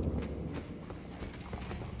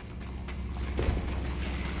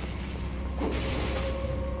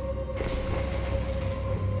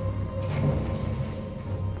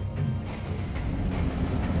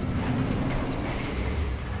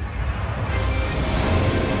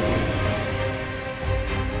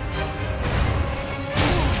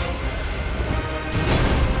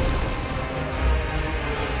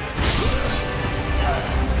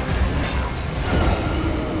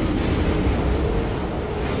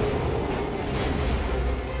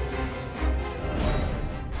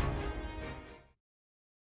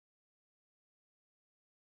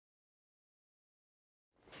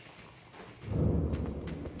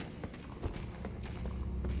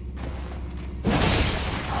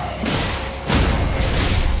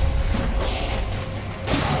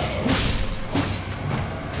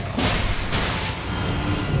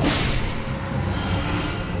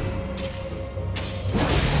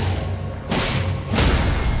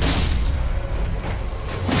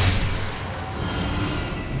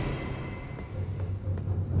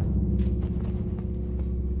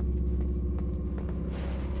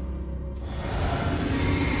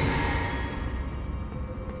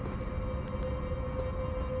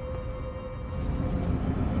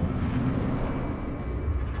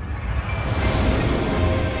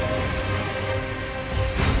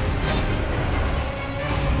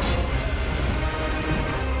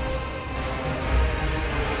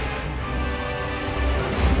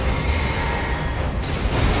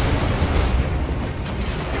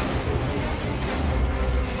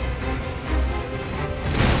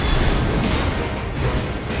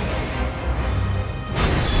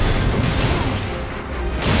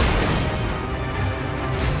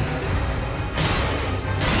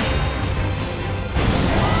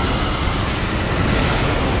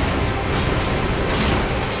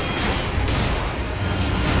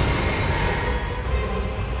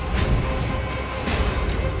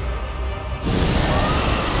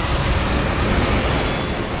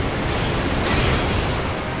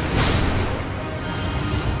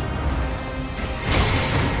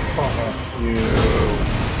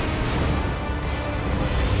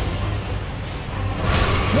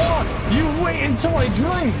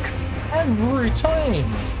 drink every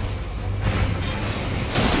time.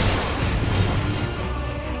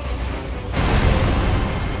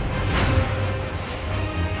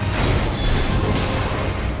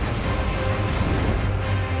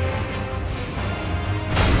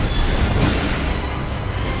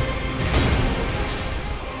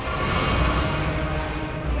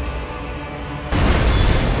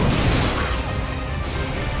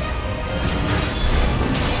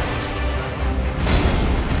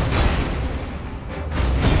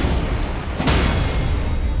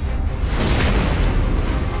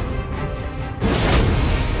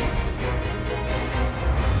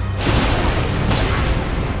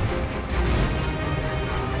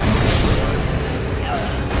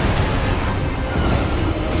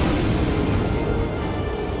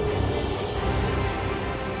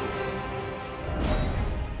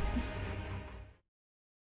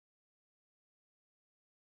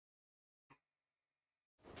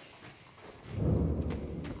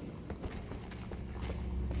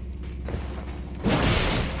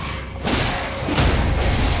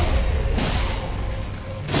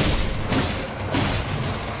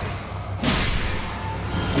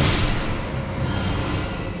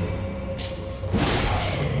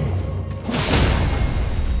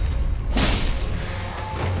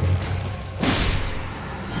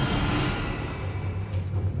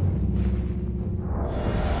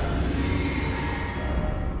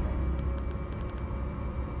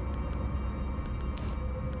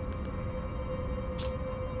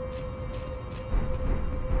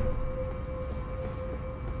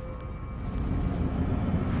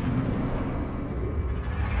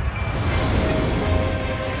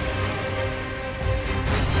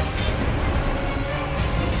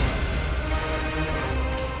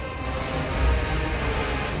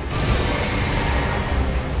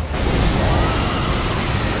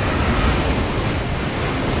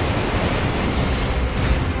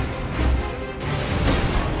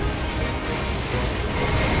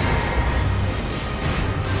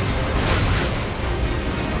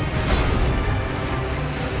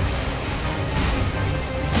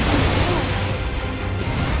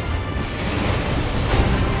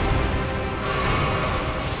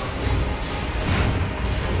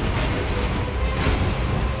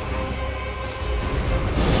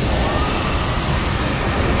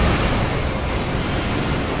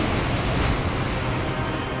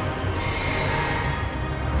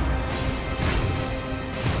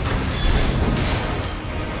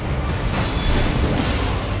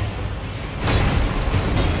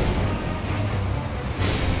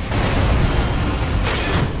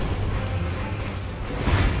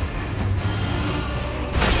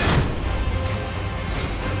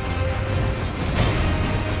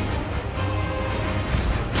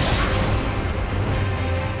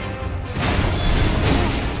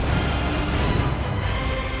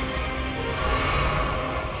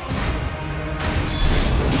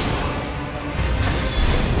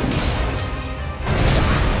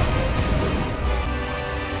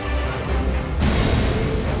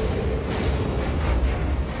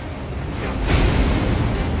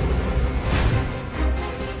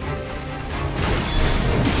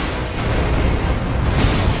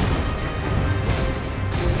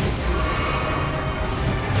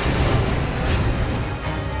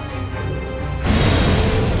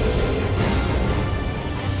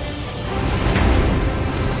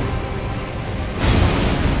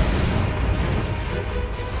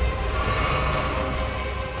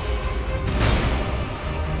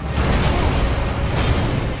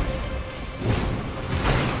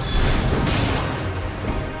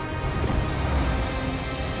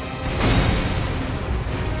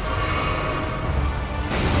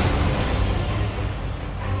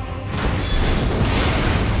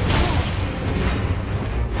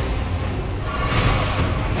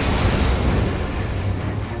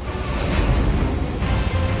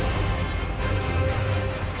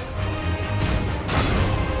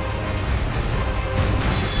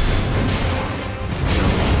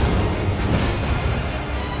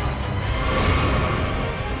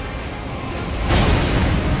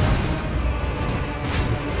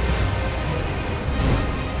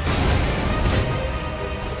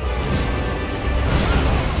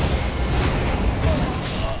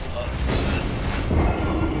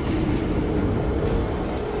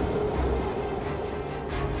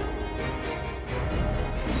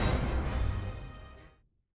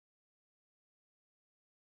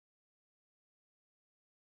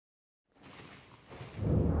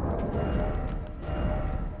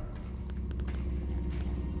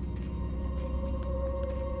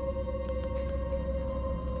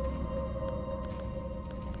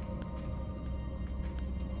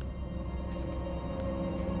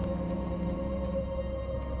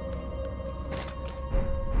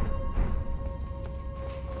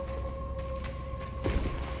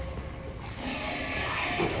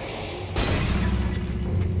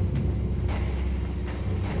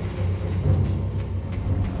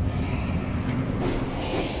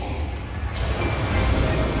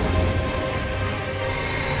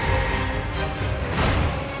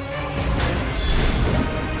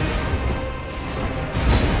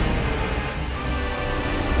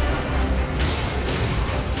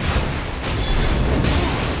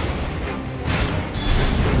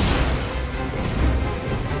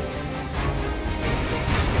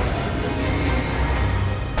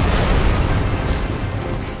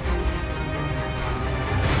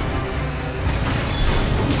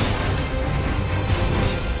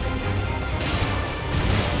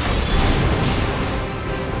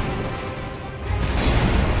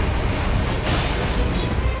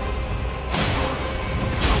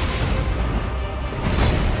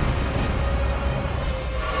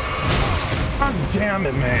 damn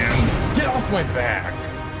it, man! Get off my back!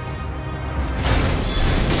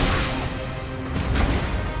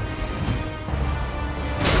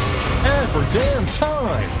 Every damn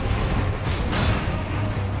time!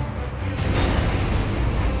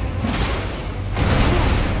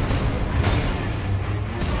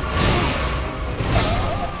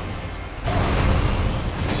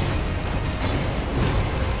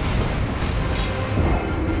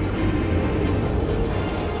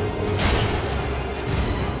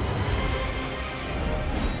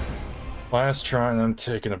 Last try, and I'm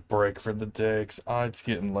taking a break for the day because it's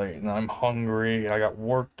getting late and I'm hungry. I got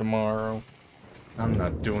work tomorrow. I'm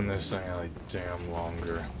not doing this any damn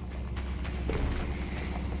longer.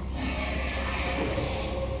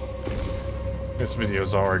 This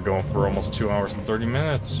video's already going for almost 2 hours and 30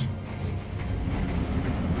 minutes.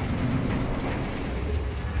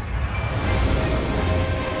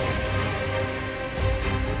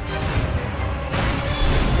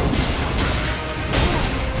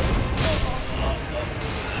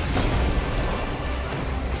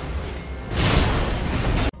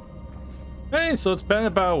 Hey, so it's been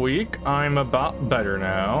about a week. I'm about better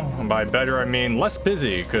now. And by better, I mean less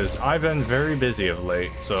busy, because I've been very busy of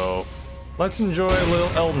late, so let's enjoy a little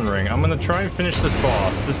Elden Ring. I'm gonna try and finish this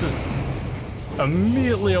boss. This is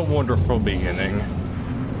immediately a wonderful beginning.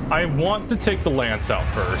 I want to take the lance out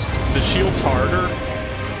first. The shield's harder.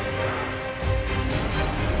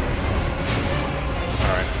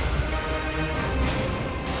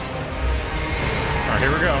 Alright,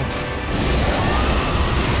 here we go.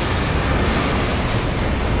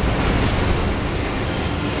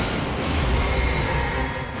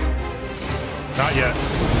 Not yet.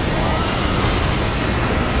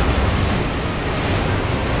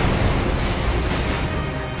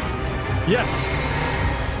 Yes!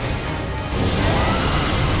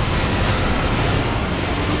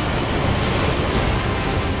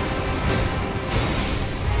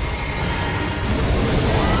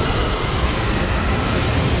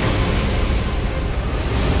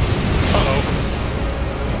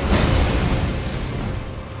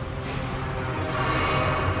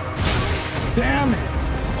 Damn it!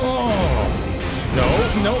 Oh!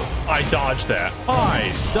 No, I dodged that.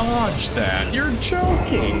 I dodged that. You're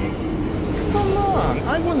joking! Come on,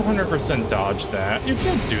 I 100% dodged that. You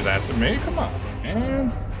can't do that to me. Come on,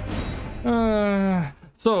 man.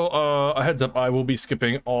 So, a heads up, I will be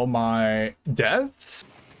skipping all my deaths.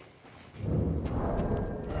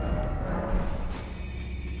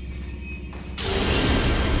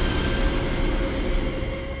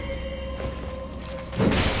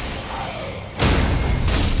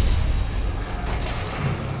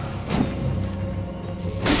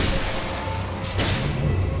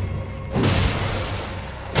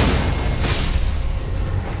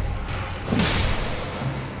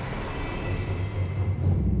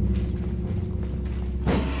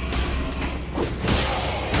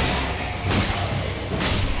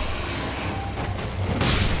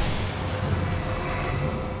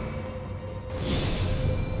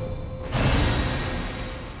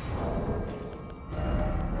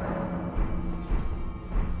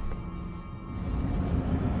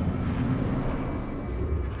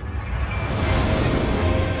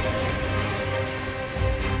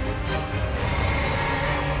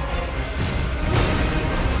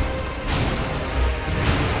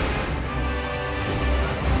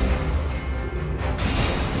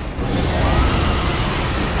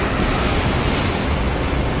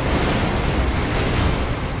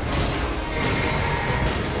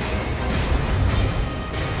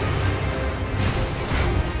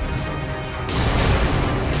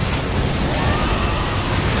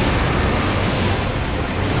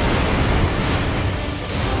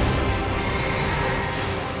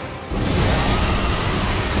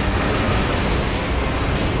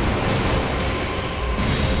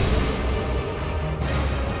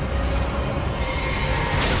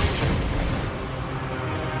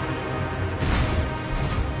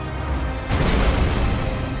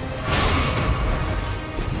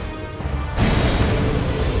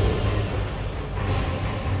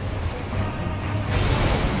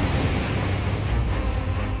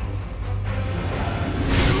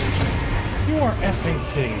 Effing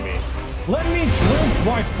kidding me. Let me drink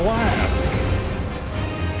my flask.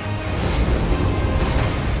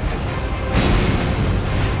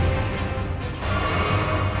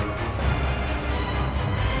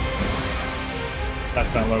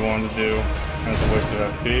 That's not what I wanted to do. That's a waste of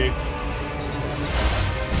FP.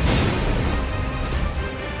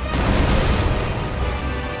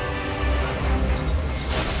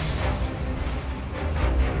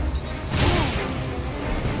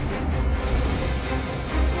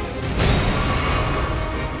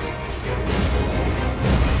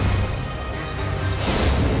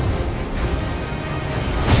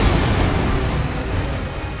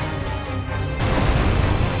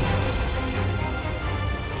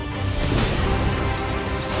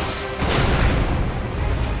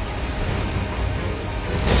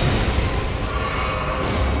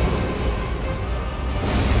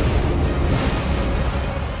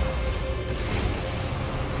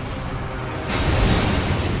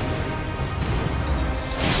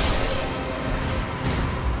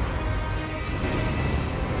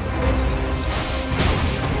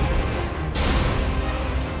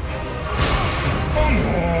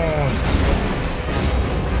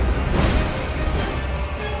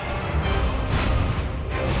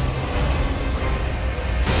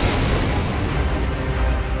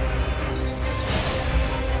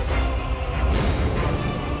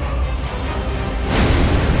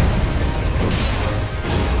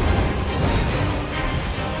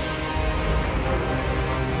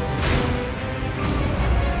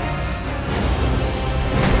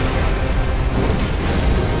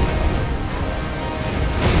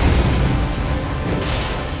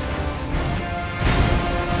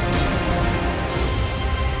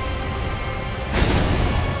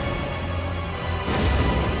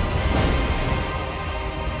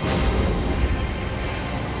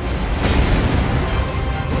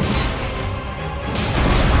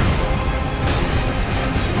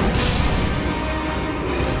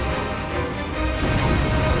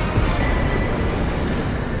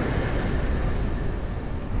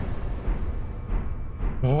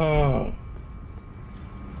 Oh.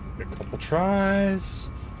 A couple tries.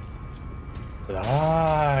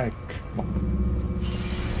 Like.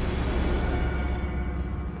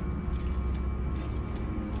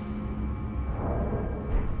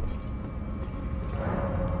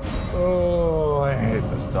 Oh, I hate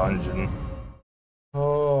this dungeon.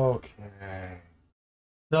 Okay.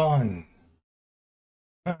 Done.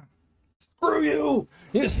 Screw you!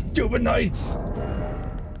 You stupid knights!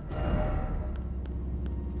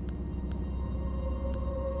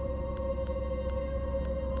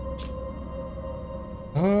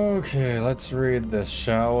 Okay, let's read this,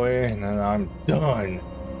 shall we? And then I'm done.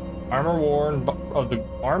 Armor of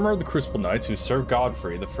the Crucible Knights who served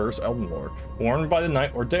Godfrey, the first Elden Lord, worn by the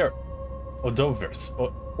Knight Ordovis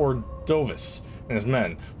and his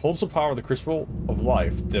men, holds the power of the Crucible of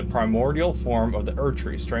Life. The primordial form of the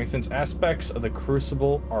Erdtree strengthens aspects of the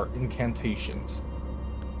Crucible are incantations.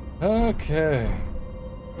 Okay.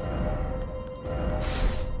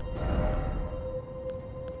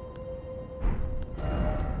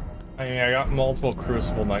 I mean, I got multiple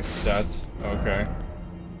Crucible Knight stats. Okay.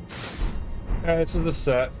 Yeah, this is the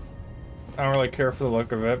set. I don't really care for the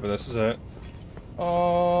look of it, but this is it.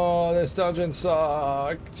 Oh, this dungeon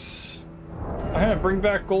sucked. I had to bring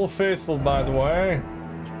back Gold Faithful, by the way.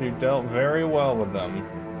 You dealt very well with them.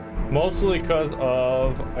 Mostly because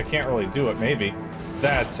of... I can't really do it, maybe.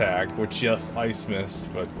 That attack, which just Ice Mist,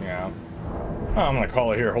 but yeah. I'm gonna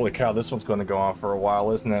call it here. Holy cow, this one's gonna go on for a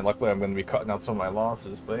while, isn't it? Luckily, I'm gonna be cutting out some of my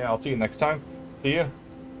losses. But yeah, I'll see you next time. See ya.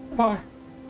 Bye.